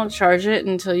we won't charge it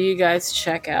until you guys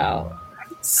check out.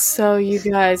 So you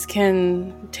guys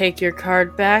can take your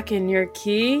card back and your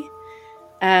key.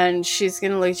 And she's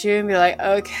gonna look at you and be like,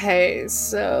 okay,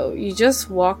 so you just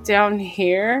walk down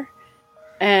here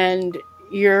and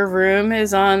your room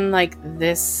is on like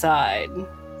this side.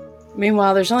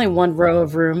 Meanwhile, there's only one row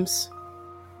of rooms.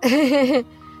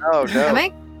 Oh no! Oh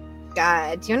my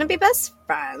god! Do you want to be best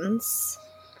friends?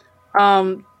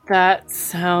 That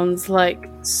sounds like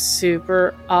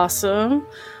super awesome.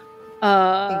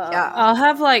 Yeah. I'll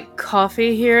have like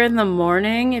coffee here in the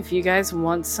morning if you guys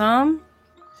want some.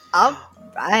 All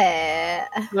right.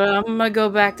 But I'm gonna go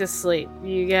back to sleep.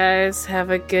 You guys have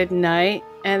a good night.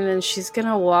 And then she's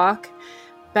gonna walk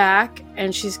back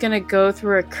and she's gonna go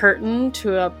through a curtain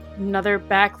to another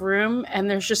back room, and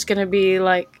there's just gonna be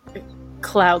like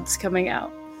clouds coming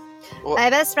out. My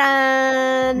best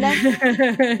friend.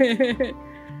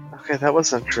 Okay, that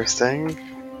was interesting.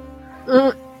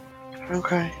 Mm.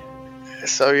 Okay,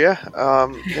 so yeah.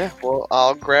 Well,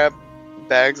 I'll grab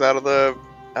bags out of the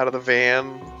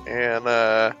van and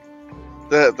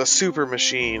the super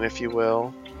machine, if you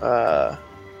will. The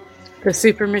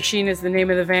super machine is the name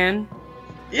of the van?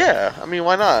 Yeah, I mean,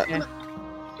 why not? Yeah.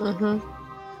 Mm-hmm.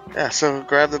 Yeah, so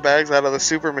grab the bags out of the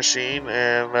super machine,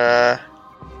 and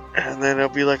then it'll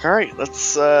be like, all right,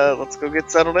 let's go get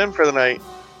settled in for the night.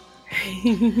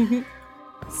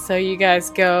 So you guys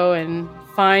go and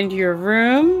find your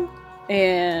room,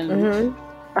 and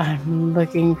I'm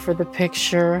looking for the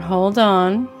picture. Hold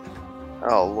on.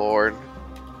 Oh Lord.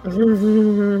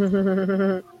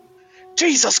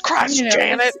 Jesus Christ, You know,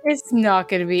 Janet! it's not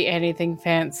going to be anything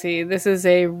fancy. This is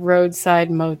a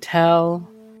roadside motel.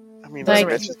 I mean, Like-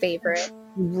 that's just favorite.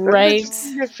 Right?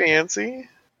 get fancy.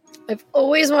 I've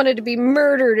always wanted to be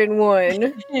murdered in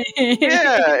one.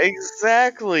 Yeah,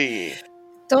 exactly.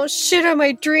 Don't shit on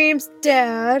my dreams,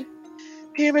 Dad.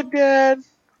 Damn it, Dad!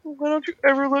 Why don't you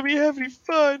ever let me have any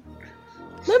fun?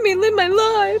 Let me live my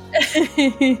life.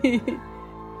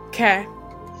 Okay.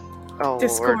 Oh Lord.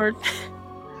 Discord.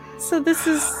 So this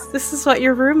is what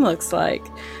your room looks like.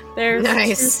 There's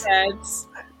Nice. two beds,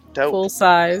 Dope. full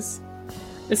size.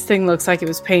 This thing looks like it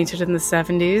was painted in the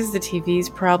 70s. The TV's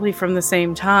probably from the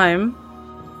same time.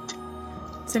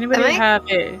 Does anybody Am I- have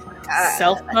a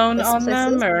cell phone This on place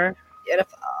them, is or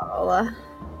Beautiful.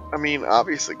 I mean,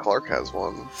 obviously Clark has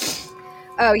one.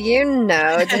 Oh, you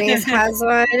know, Denise has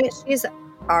one. She's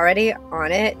already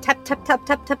on it. Tap, tap, tap,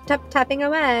 tap, tap, tap, tapping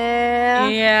away.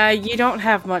 yeah, you don't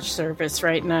have much service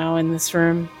right now in this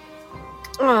room.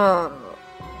 Oh,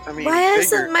 I mean, why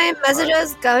isn't figured- my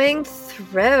messages going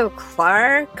through,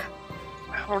 Clark?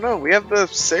 I don't know. We have the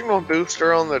signal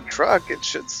booster on the truck. It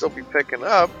should still be picking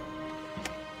up.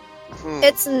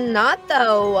 It's not,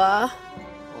 though. Well,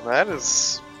 that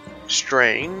is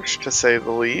strange, to say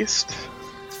the least.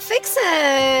 Fix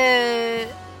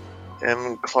it.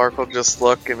 And Clark will just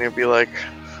look and he'll be like,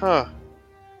 huh.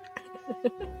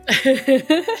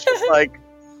 Just like,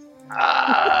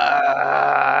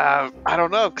 I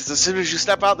don't know, because as soon as you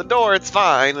step out the door, it's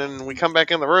fine, and we come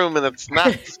back in the room and it's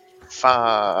not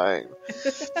fine.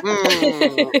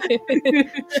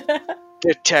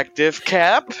 Detective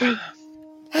Cap? Fine,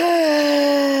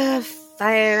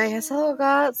 I guess I'll go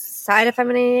outside if I'm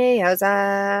any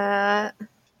yoza.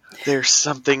 There's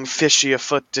something fishy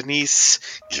afoot, Denise.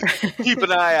 Keep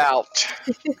an eye out.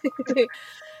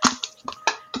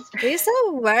 What are you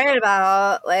so worried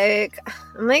about? Like,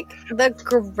 I'm like the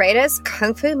greatest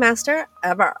kung fu master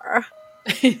ever.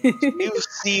 You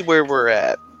see where we're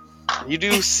at. You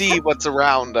do see what's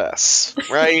around us,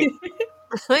 right?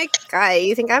 Oh my god,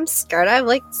 you think I'm scared? I have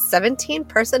like 17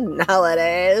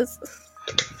 personalities.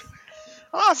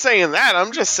 I'm not saying that.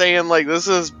 I'm just saying, like, this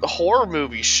is horror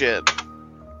movie shit.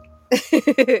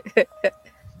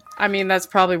 I mean, that's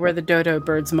probably where the dodo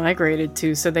birds migrated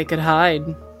to so they could hide.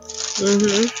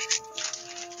 Mm-hmm.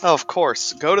 Oh, of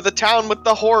course. Go to the town with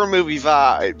the horror movie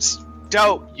vibes.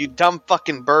 Don't, you dumb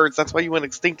fucking birds. That's why you went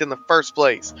extinct in the first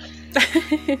place.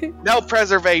 No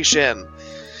preservation.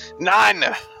 None.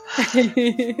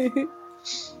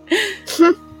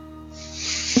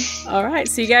 All right,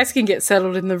 so you guys can get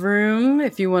settled in the room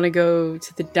if you want to go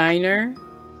to the diner.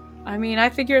 I mean, I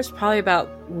figure it's probably about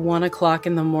 1 o'clock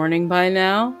in the morning by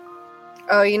now.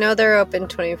 Oh, you know they're open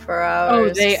 24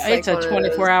 hours. Oh, it's a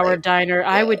 24-hour diner.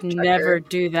 I would checker. never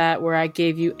do that where I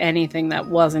gave you anything that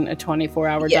wasn't a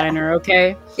 24-hour diner,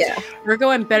 okay? Yeah. We're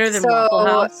going better than Waffle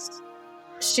House.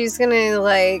 She's gonna,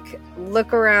 like,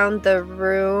 look around the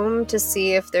room to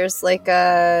see if there's, like,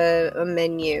 a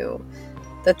menu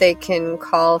that they can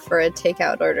call for a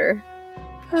takeout order.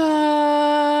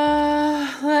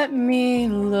 Let me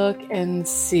look and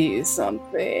see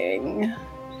something.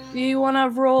 Do you want to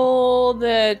roll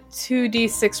the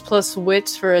 2d6 plus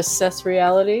wits for assess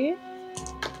reality?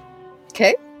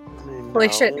 Okay. Holy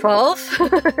shit, 12?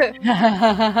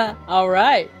 All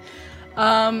right.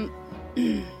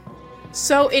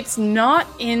 So it's not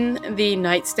in the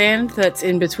nightstand that's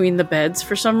in between the beds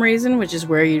for some reason, which is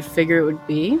where you'd figure it would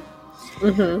be.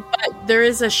 Mm-hmm. But there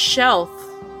is a shelf.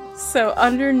 So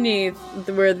underneath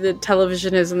where the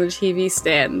television is and the TV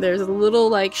stand, there's a little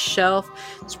like shelf.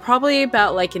 It's probably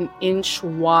about like an inch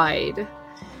wide.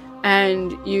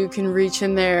 And you can reach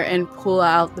in there and pull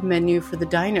out the menu for the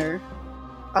diner.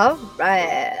 All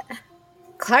right.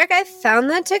 Clark, I found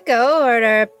the to-go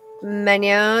order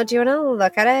menu. Do you want to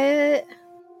look at it?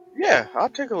 Yeah, I'll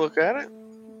take a look at it.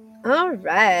 All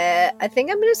right. I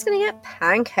think I'm just going to get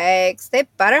pancakes. They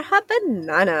better have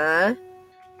banana.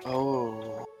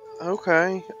 Oh,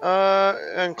 okay.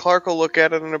 And Clark will look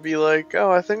at it and it'll be like,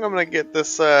 oh, I think I'm gonna get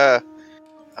this, the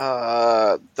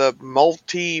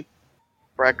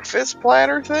multi-breakfast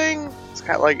platter thing. It's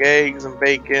got like eggs and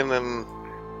bacon and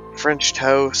French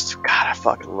toast. God, I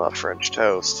fucking love French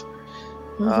toast.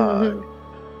 Oh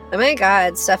my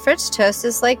god, stuffed French toast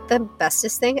is like the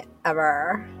bestest thing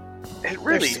ever. It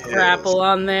really There's scrapple is.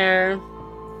 on there.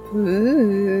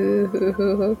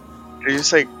 Ooh. Did you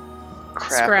say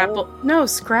crapple? Scrapple. No,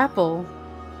 scrapple.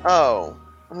 Oh,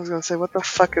 I was gonna say, what the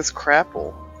fuck is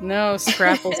crapple? No,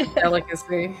 scrapple's a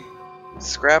delicacy.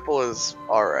 Scrapple is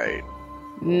alright.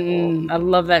 I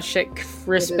love that shit.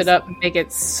 Crisp It it is up and make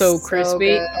it so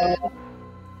crispy. good.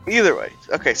 Either way,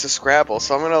 okay. So Scrabble.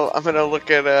 So I'm gonna look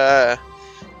at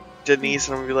Denise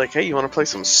and I'm gonna be like, hey, you want to play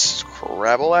some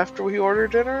Scrabble after we order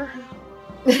dinner?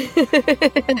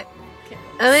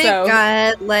 Oh my So-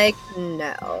 god, like,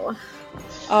 no.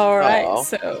 All right, Uh-oh.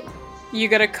 so you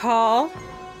got a call?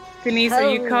 Denise, are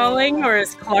you Hello. calling or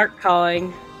is Clark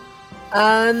calling?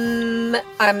 I'm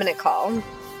gonna call.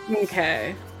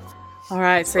 Okay. All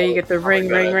right, so you get the Oh my ring,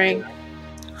 God. ring, ring.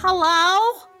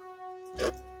 Hello?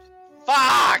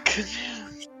 Fuck!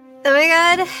 Oh my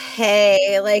god,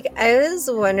 hey, like, I was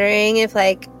wondering if,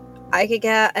 like, I could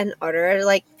get an order,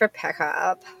 like, for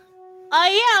pickup. Oh,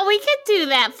 yeah, we could do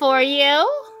that for you.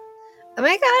 Oh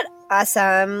my god,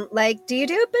 awesome. Like, do you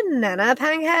do banana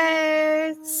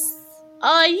pancakes?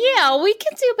 Yeah, we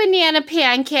can do banana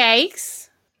pancakes.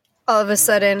 All of a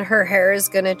sudden, her hair is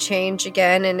gonna change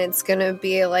again, and it's gonna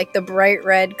be, like, the bright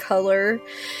red color.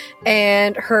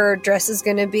 And her dress is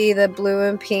gonna be the blue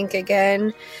and pink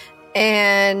again.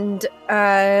 And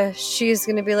she's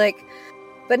gonna be like,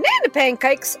 banana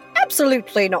pancakes?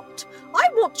 Absolutely not. I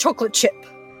want chocolate chip.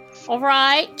 All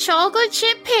right, chocolate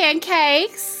chip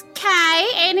pancakes. Okay,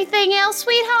 anything else,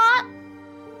 sweetheart?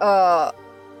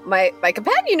 My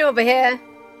companion over here.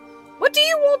 What do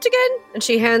you want again? And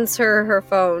she hands her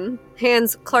phone.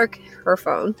 Hands Clark her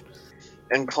phone.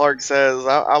 And Clark says,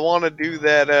 I want to do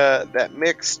that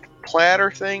mixed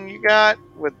platter thing you got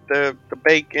with the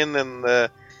bacon and the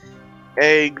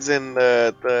eggs and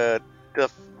the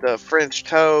French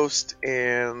toast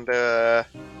and extra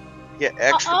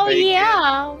bacon.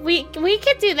 Yeah, we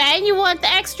could do that. And you want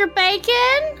the extra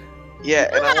bacon?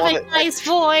 Yeah, and I want a nice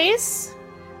voice.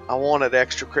 I wanted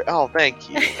extra. Oh, thank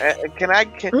you. Can I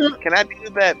do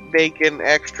that bacon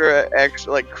extra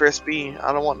like crispy?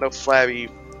 I don't want no flabby.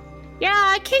 Yeah,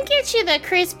 I can get you the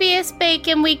crispiest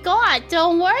bacon we got.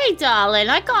 Don't worry, darling.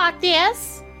 I got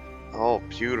this. Oh,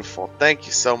 beautiful. Thank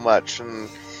you so much. And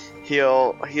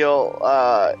he'll be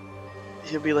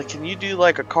like, can you do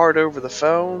like a card over the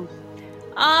phone?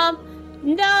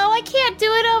 No, I can't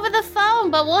do it over the phone,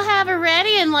 but we'll have it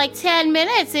ready in like 10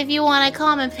 minutes if you want to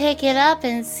come and pick it up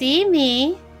and see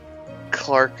me.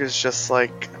 Clark is just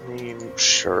like, I mean,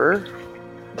 sure.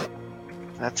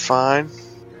 That's fine.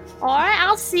 Alright,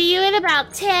 I'll see you in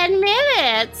about 10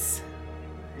 minutes.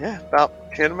 Yeah,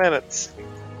 about 10 minutes.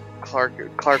 Clark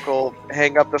will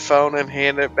hang up the phone and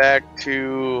hand it back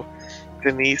to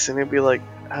Denise, and he'll be like,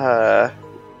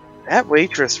 that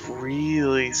waitress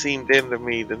really seemed into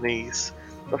me, Denise.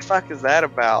 The fuck is that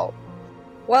about?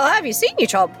 Well, have you seen you,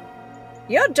 Chub?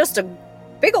 You're just a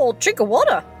big old drink of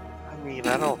water. I mean,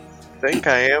 I don't think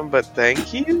I am, but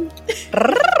thank you.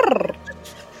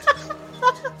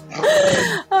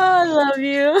 I love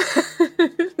you.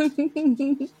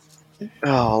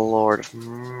 Oh, Lord,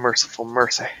 merciful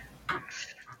mercy.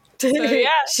 Yeah,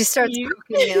 she starts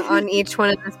poking on each one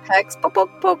of his pecs. Poke,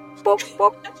 poke, poke, poke,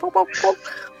 poke, poke, poke, poke,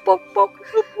 poke, poke,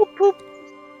 poke, poke.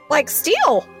 Like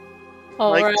steel.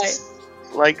 All right.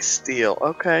 Like steel.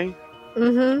 Okay.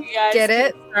 Mm-hmm. Get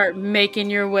it? Start making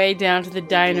your way down to the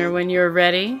diner when you're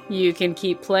ready. You can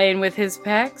keep playing with his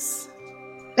pecs.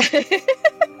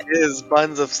 His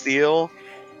buns of steel.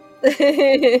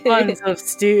 Buns of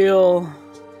steel.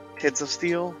 Tits of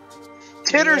steel.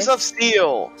 Titters of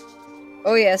steel.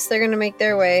 Oh yes, they're gonna make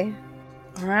their way.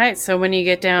 All right, so when you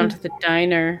get down to the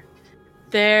diner,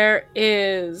 there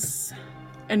is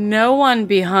no one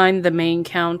behind the main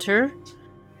counter.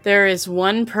 There is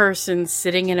one person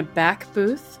sitting in a back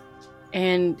booth,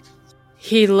 and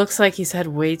he looks like he's had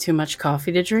way too much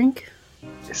coffee to drink.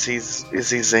 Is he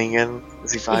singing?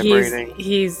 Is he vibrating?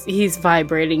 He's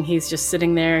vibrating. He's just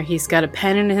sitting there. He's got a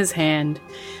pen in his hand,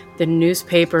 the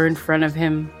newspaper in front of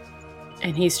him,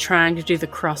 and he's trying to do the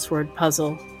crossword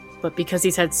puzzle. But because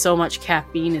he's had so much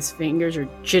caffeine, his fingers are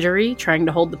jittery trying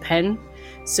to hold the pen.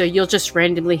 So you'll just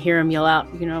randomly hear him yell out,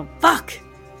 fuck!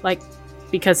 Like,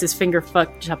 because his finger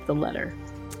fucked up the letter.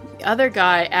 The other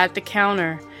guy at the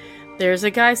counter, there's a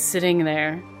guy sitting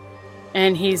there,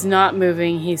 and he's not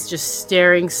moving. He's just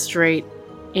staring straight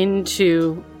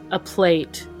into a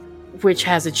plate which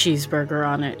has a cheeseburger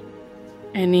on it.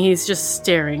 And he's just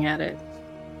staring at it.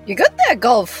 You good there,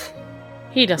 Golf?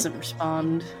 He doesn't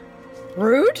respond.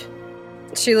 Rude?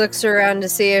 She looks around to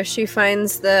see if she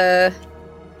finds the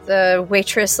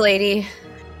waitress lady.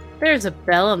 There's a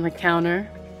bell on the counter.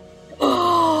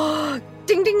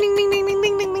 Ding ding ding ding ding ding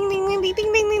ding ding ding ding ding ding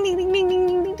ding ding ding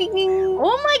ding ding ding ding.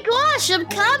 Oh my gosh, I'm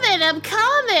coming.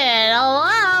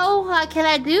 Hello, what can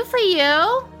I do for you?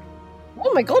 Oh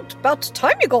my god, about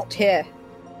time you got here.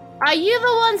 Are you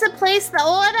the ones that placed the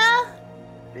order?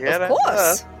 Yeah, of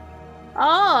course.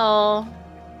 Oh.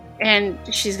 And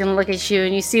she's gonna look at you,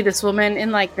 and you see this woman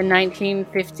in like the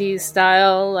 1950s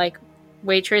style, like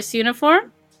waitress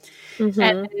uniform. Mm-hmm.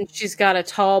 And she's got a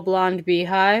tall blonde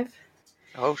beehive.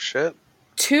 Oh shit.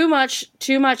 Too much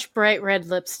bright red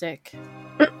lipstick.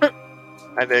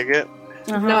 I dig it.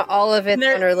 Uh-huh. Not all of it's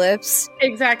on her lips.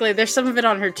 Exactly. There's some of it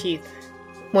on her teeth.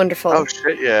 Wonderful. Oh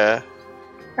shit, yeah.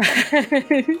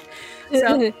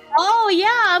 So, Oh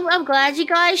yeah, I'm glad you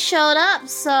guys showed up.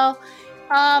 So,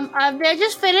 they're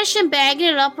just finishing bagging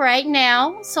it up right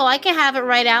now, so I can have it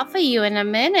right out for you in a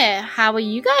minute. How are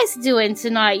you guys doing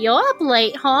tonight? You're up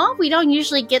late, huh? We don't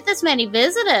usually get this many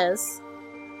visitors.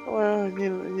 Well,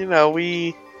 you know,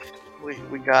 we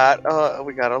got a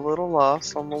little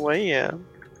lost on the way in,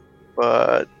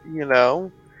 but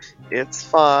it's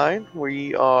fine.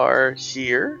 We are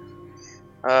here.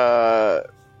 But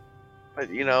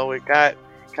it got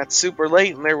super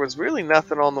late, and there was really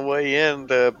nothing on the way in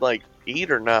to like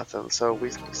eat or nothing. So we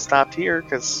stopped here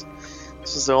because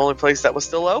this was the only place that was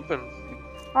still open.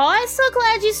 Oh, I'm so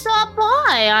glad you stopped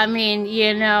by. I mean,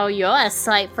 you're a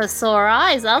sight for sore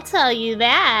eyes, I'll tell you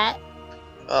that.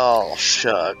 Oh,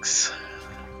 shucks.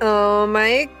 Oh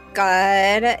my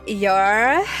god,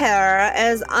 your hair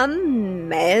is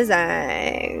amazing.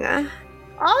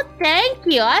 Oh, thank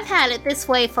you. I've had it this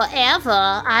way forever.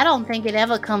 I don't think it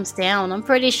ever comes down. I'm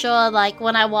pretty sure, like,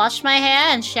 when I wash my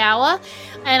hair and shower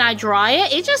and I dry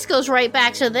it, it just goes right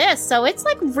back to this. So it's,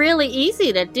 like, really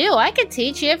easy to do. I could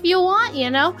teach you if you want,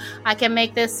 you know. I can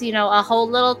make this, you know, a whole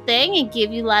little thing and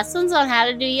give you lessons on how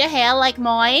to do your hair like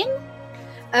mine.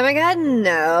 Oh my god,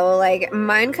 no. Like,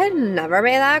 mine could never be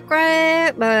that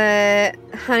great, but,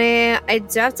 honey, I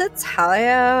do have to tell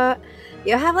you,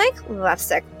 you have, like,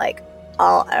 lipstick, like,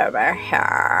 all over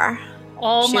her.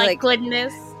 Oh She, my like-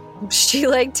 goodness. She,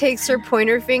 like, takes her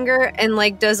pointer finger and,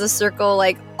 like, does a circle,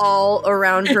 like, all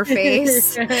around her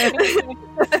face. Oh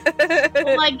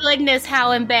my goodness, how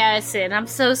embarrassing. I'm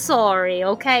so sorry,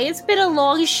 okay? It's been a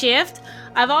long shift.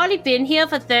 I've already been here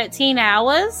for 13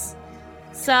 hours.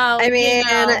 So, I mean, you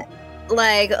know,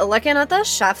 like, looking at the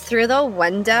chef through the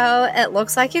window, it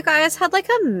looks like you guys had, like,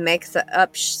 a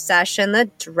mix-up session in the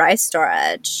dry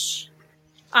storage.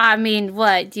 I mean,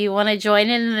 what? Do you want to join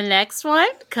in the next one?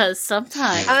 Because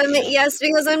sometimes... Yes,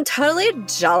 because I'm totally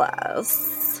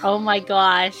jealous. Oh my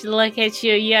gosh, look at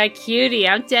you. You're a cutie.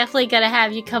 I'm definitely going to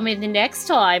have you come in the next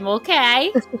time,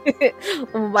 okay?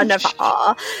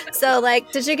 Wonderful. So, like,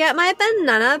 did you get my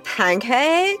banana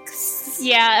pancakes?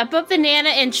 Yeah, I put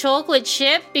banana and chocolate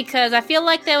chip because I feel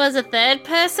like there was a third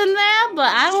person there,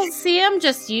 but I don't see him,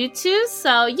 just you two.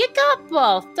 So you got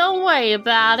both. Don't worry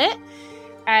about it.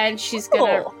 And she's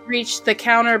gonna reach the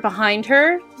counter behind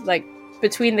her, like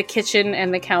between the kitchen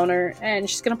and the counter, and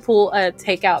she's gonna pull a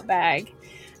takeout bag.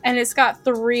 And it's got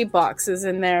 3 boxes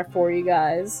in there for you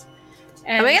guys.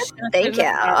 And Oh my god, she's gonna thank put it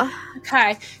in the car. you.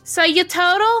 Okay, so your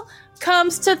total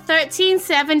comes to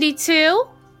 $13.72. Oh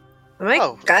my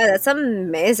Oh. god, that's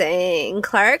amazing.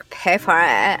 Clark, pay for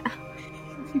it.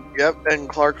 Yep, and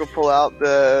Clark will pull out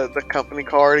the company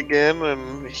card again,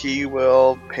 and he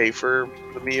will pay for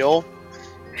the meal.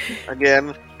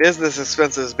 Again, business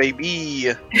expenses,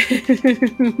 baby.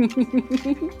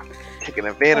 Taking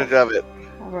advantage of it.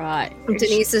 Right.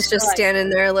 Denise is just standing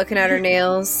there looking at her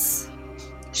nails.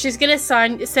 She's gonna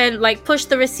push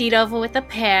the receipt over with a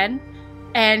pen,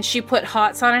 and she put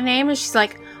hearts on her name, and she's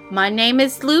like, "My name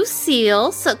is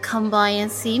Lucille, so come by and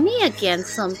see me again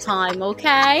sometime,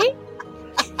 okay?"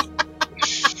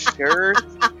 Sure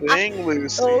thing,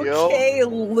 Lucille. Okay,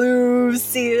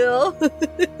 Lucille.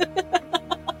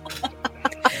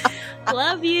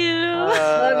 Love you.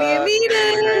 Love you, meet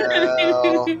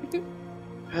it.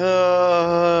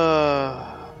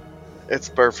 It's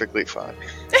perfectly fine.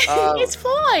 It's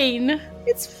fine.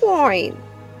 It's fine.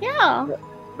 Yeah.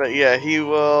 But yeah,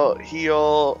 he'll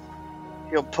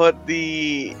put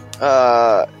the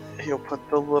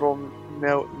little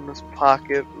note in his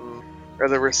pocket, or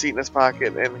the receipt in his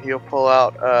pocket, and he'll pull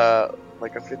out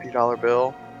like a $50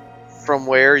 bill. From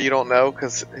where, you don't know,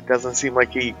 because it doesn't seem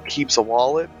like he keeps a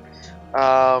wallet.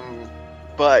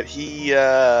 But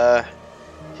he'll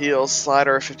slide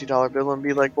her a $50 bill and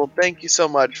be like, "Well, thank you so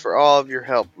much for all of your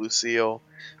help, Lucille.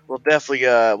 We'll definitely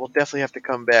have to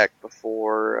come back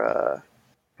before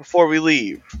we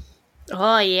leave."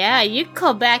 Oh, yeah, you can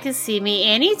come back and see me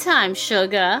anytime,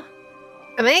 sugar.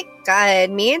 Oh my god,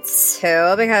 me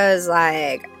too, because,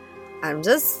 like, I'm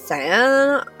just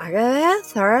saying, I could be a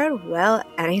third wheel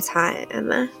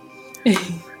anytime.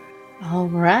 All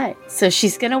right. So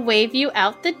she's going to wave you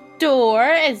out the door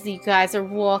as you guys are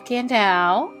walking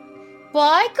out.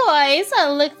 Bye, guys. I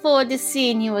look forward to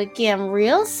seeing you again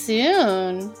real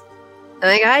soon. Oh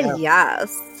my god,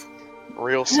 yes.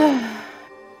 Real soon.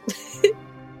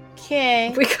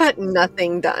 Okay. We got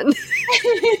nothing done.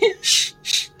 Shh.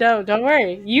 No, don't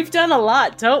worry. You've done a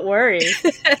lot. Don't worry.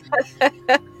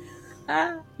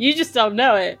 You just don't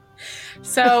know it.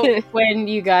 So when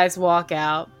you guys walk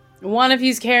out, one of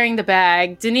you's carrying the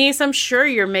bag. Denise, I'm sure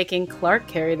you're making Clark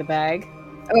carry the bag.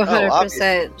 Oh,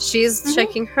 100%. She's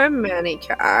checking her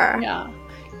manicure. Yeah.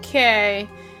 Okay.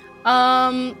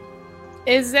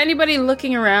 Is anybody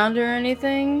looking around or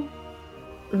anything?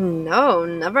 No,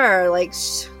 never. Like,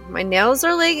 my nails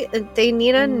are like, they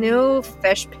need a new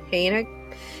fish paint.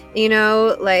 You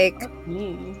know, like,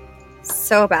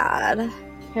 so bad.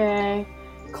 Okay.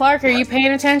 Clark, are you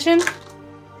paying attention?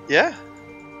 Yeah.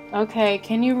 Okay,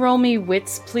 can you roll me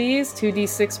wits, please?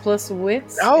 2d6 plus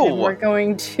wits. No! And we're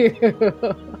going to...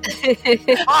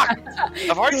 Fuck!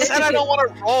 I've already said I don't want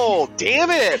to roll. Damn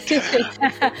it!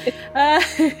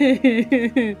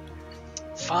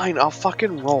 Fine, I'll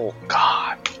fucking roll.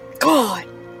 God.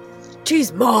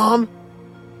 Jeez, Mom.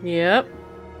 Yep.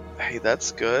 Hey,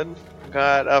 that's good.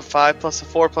 Got a 5 plus a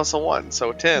 4 plus a 1,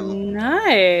 so 10.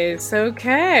 Nice.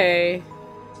 Okay.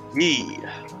 Yee.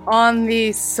 On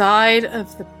the side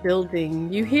of the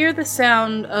building, you hear the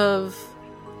sound of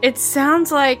It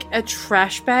sounds like a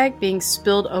trash bag being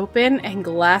spilled open and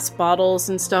glass bottles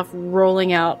and stuff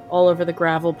rolling out all over the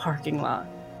gravel parking lot.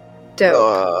 Dope.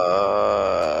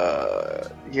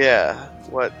 Yeah,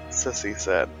 what Sissy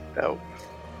said. Dope.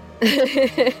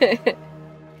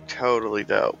 Totally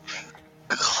dope.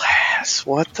 Glass,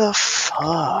 what the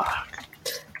fuck?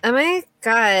 Oh my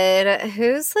god,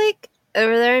 who's like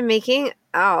over there making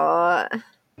out?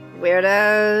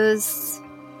 Weirdos.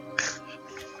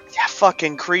 Yeah,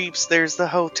 fucking creeps. There's the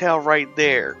hotel right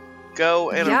there.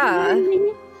 Go and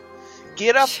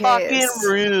get a fucking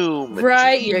room.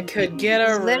 Right, you could get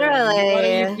a room. Literally. What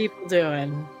are you people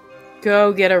doing?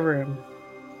 Go get a room.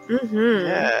 Mm-hmm.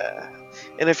 Yeah.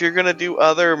 And if you're gonna do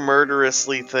other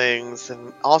murderously things,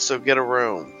 then also get a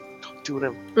room. Don't do it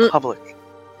in public.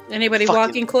 Anybody Fucking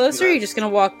walking closer? Or do you're just gonna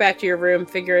walk back to your room,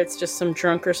 figure it's just some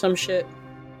drunk or some shit?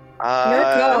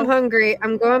 I'm hungry.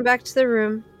 I'm going back to the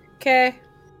room. Okay.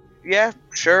 Yeah,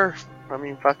 sure. I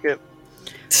mean, fuck it.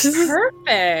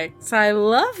 Perfect. I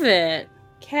love it.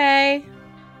 Okay.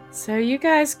 So you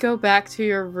guys go back to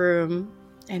your room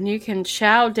and you can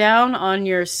chow down on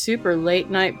your super late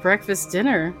night breakfast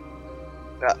dinner.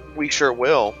 We sure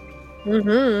will.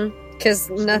 Mm-hmm. Because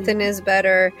nothing is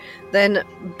better than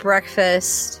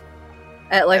breakfast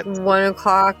at like 1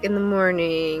 o'clock in the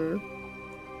morning.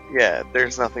 Yeah,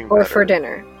 there's nothing Or better. for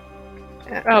dinner.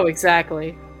 Oh,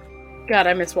 exactly. God,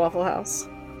 I miss Waffle House.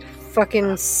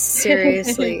 Fucking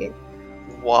seriously.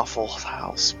 Waffle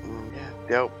House. Yeah,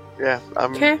 dope. Yeah,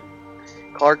 Okay.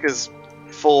 Clark is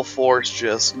full force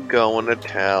just going to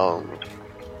town.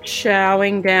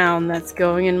 Chowing down. That's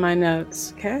going in my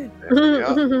notes. Okay.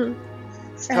 Yeah.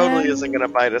 This totally isn't gonna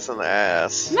bite us in the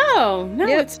ass. No, Yep,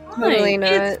 it's fine. totally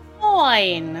not. It's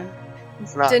fine.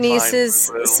 It's not Denise fine,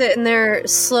 is Boo. sitting there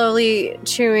slowly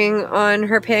chewing on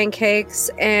her pancakes,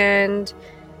 and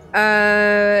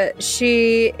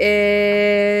she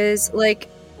is like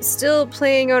still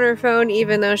playing on her phone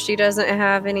even though she doesn't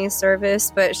have any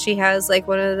service, but she has like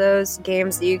one of those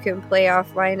games that you can play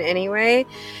offline anyway.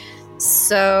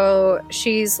 So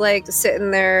she's like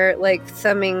sitting there like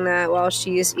thumbing that while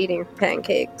she's eating her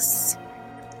pancakes.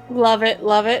 Love it,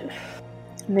 love it.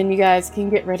 And then you guys can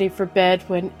get ready for bed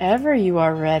whenever you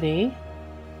are ready.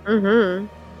 Mm-hmm.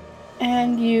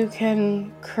 And you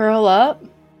can curl up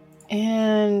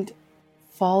and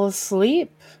fall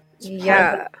asleep.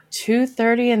 Yeah.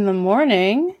 2:30 in the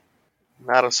morning.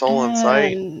 Not a soul in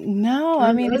sight. No,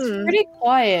 I mean, it's Mhm. pretty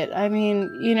quiet. I mean,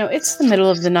 you know, it's the middle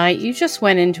of the night. You just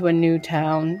went into a new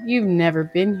town. You've never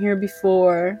been here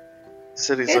before.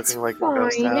 City's It's looking like a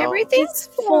ghost fine. town. Everything's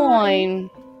Fine.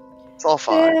 It's all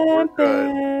fine. We're good.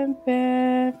 Bam,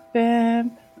 bam,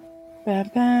 bam,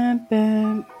 bam, bam,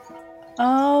 bam.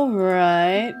 All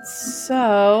right.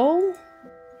 So,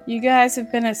 you guys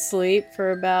have been asleep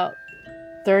for about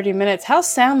 30 minutes. How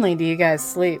soundly do you guys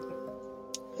sleep?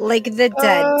 Like the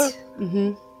dead.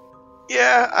 Mm-hmm.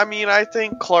 Yeah, I mean, I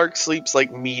think Clark sleeps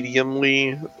like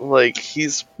mediumly. Like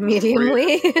he's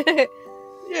Mediumly.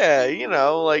 yeah, you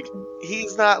know, like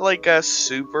he's not like a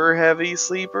super heavy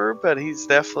sleeper, but he's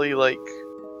definitely like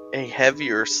a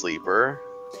heavier sleeper.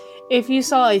 If you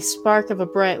saw a spark of a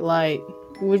bright light,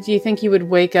 would you think you would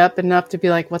wake up enough to be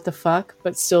like, what the fuck?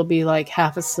 But still be like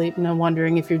half asleep and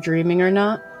wondering if you're dreaming or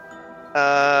not?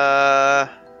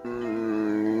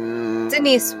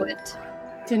 Denise would.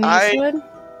 Denise would?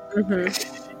 Mm-hmm.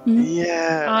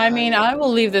 Yeah. I mean, I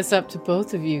will leave this up to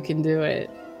both of you can do it.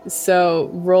 So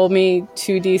roll me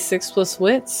 2d6 plus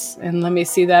wits and let me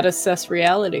see that assess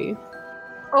reality.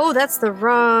 Oh, that's the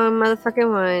wrong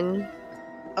motherfucking one.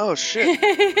 Oh shit.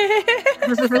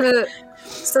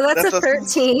 So that's a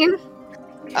 13.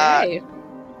 Okay.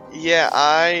 Yeah,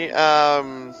 I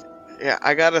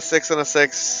got a 6 and a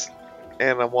 6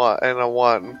 and a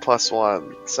 1 plus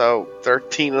 1. So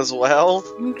 13 as well.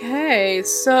 Okay,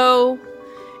 so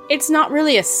it's not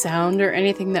really a sound or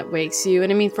anything that wakes you.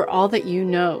 And I mean, for all that you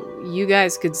know, you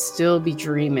guys could still be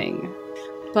dreaming.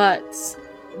 But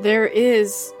there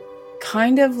is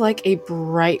kind of like a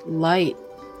bright light.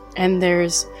 And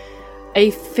there's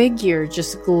a figure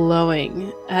just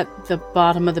glowing at the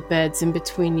bottom of the beds in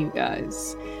between you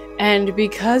guys. And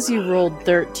because you rolled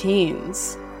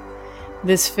 13s,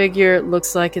 this figure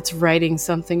looks like it's writing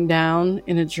something down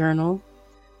in a journal.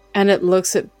 And it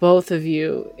looks at both of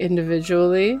you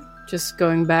individually, just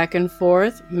going back and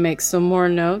forth, makes some more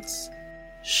notes,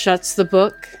 shuts the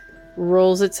book,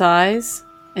 rolls its eyes,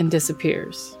 and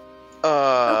disappears.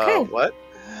 Okay. What?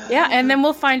 Yeah, and then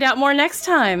we'll find out more next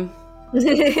time. When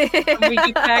we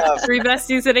get back to Three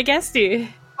Besties and a Guestie.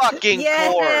 fucking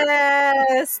Clark.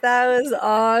 Yes, that was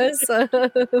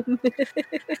awesome.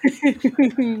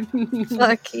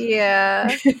 Fuck yeah.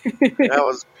 That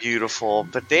was beautiful.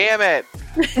 But damn it.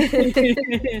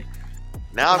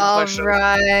 Now I'm All questioning.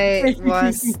 right,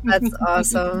 Wes, that's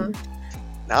awesome.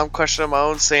 Now I'm questioning my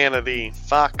own sanity.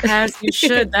 Fuck. As you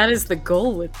should. That is the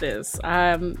goal with this.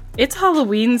 It's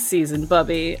Halloween season,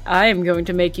 Bubby. I am going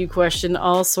to make you question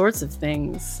all sorts of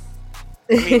things.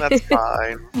 I mean, that's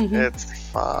fine. Mhm. It's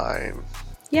fine.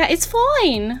 Yeah, it's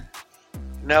fine.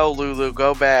 No, Lulu,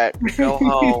 go back. Go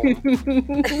home.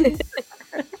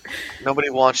 Nobody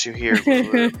wants you here,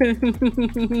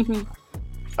 Lulu.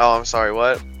 Oh, I'm sorry,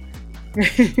 what?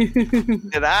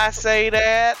 Did I say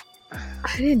that?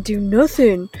 I didn't do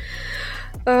nothing.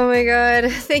 Oh my god.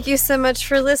 Thank you so much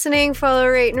for listening. Follow,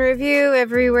 rate, and review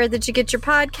everywhere that you get your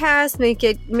podcast.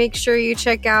 Make sure you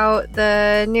check out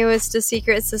the newest A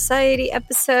Secret Society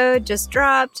episode just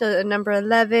dropped, number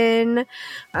 11.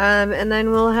 And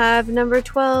then we'll have number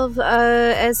 12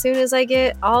 as soon as I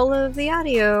get all of the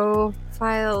audio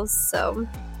files. So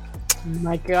Oh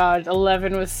my god,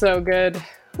 11 was so good.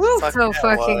 Fuck so yeah, it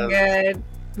fucking was. good.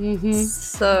 Mm-hmm.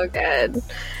 So good.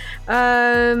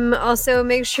 Also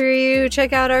make sure you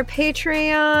check out our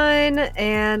Patreon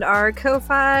and our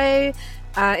Ko-Fi.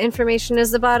 Information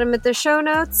is the bottom of the show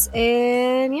notes.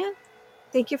 And yeah,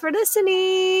 thank you for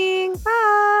listening.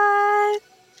 Bye.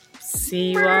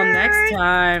 See you all next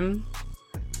time.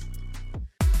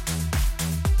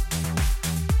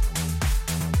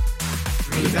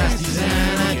 Three besties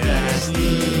and a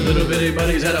guestie. Little bitty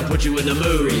buddies that'll put you in the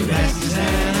mood. Three besties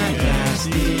and a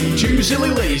guestie. Two silly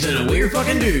ladies and a weird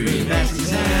fucking dude. Three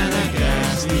besties and a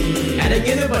guestie. And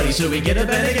again a buddy so we get a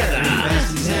bed together. Three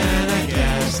besties and a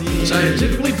guestie.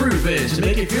 Scientifically proven to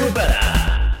make you feel better.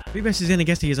 Three Besties and a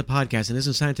Guestie is a podcast and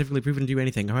isn't scientifically proven to do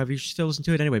anything. However, you should still listen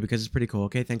to it anyway because it's pretty cool.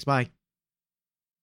 Okay, thanks, bye.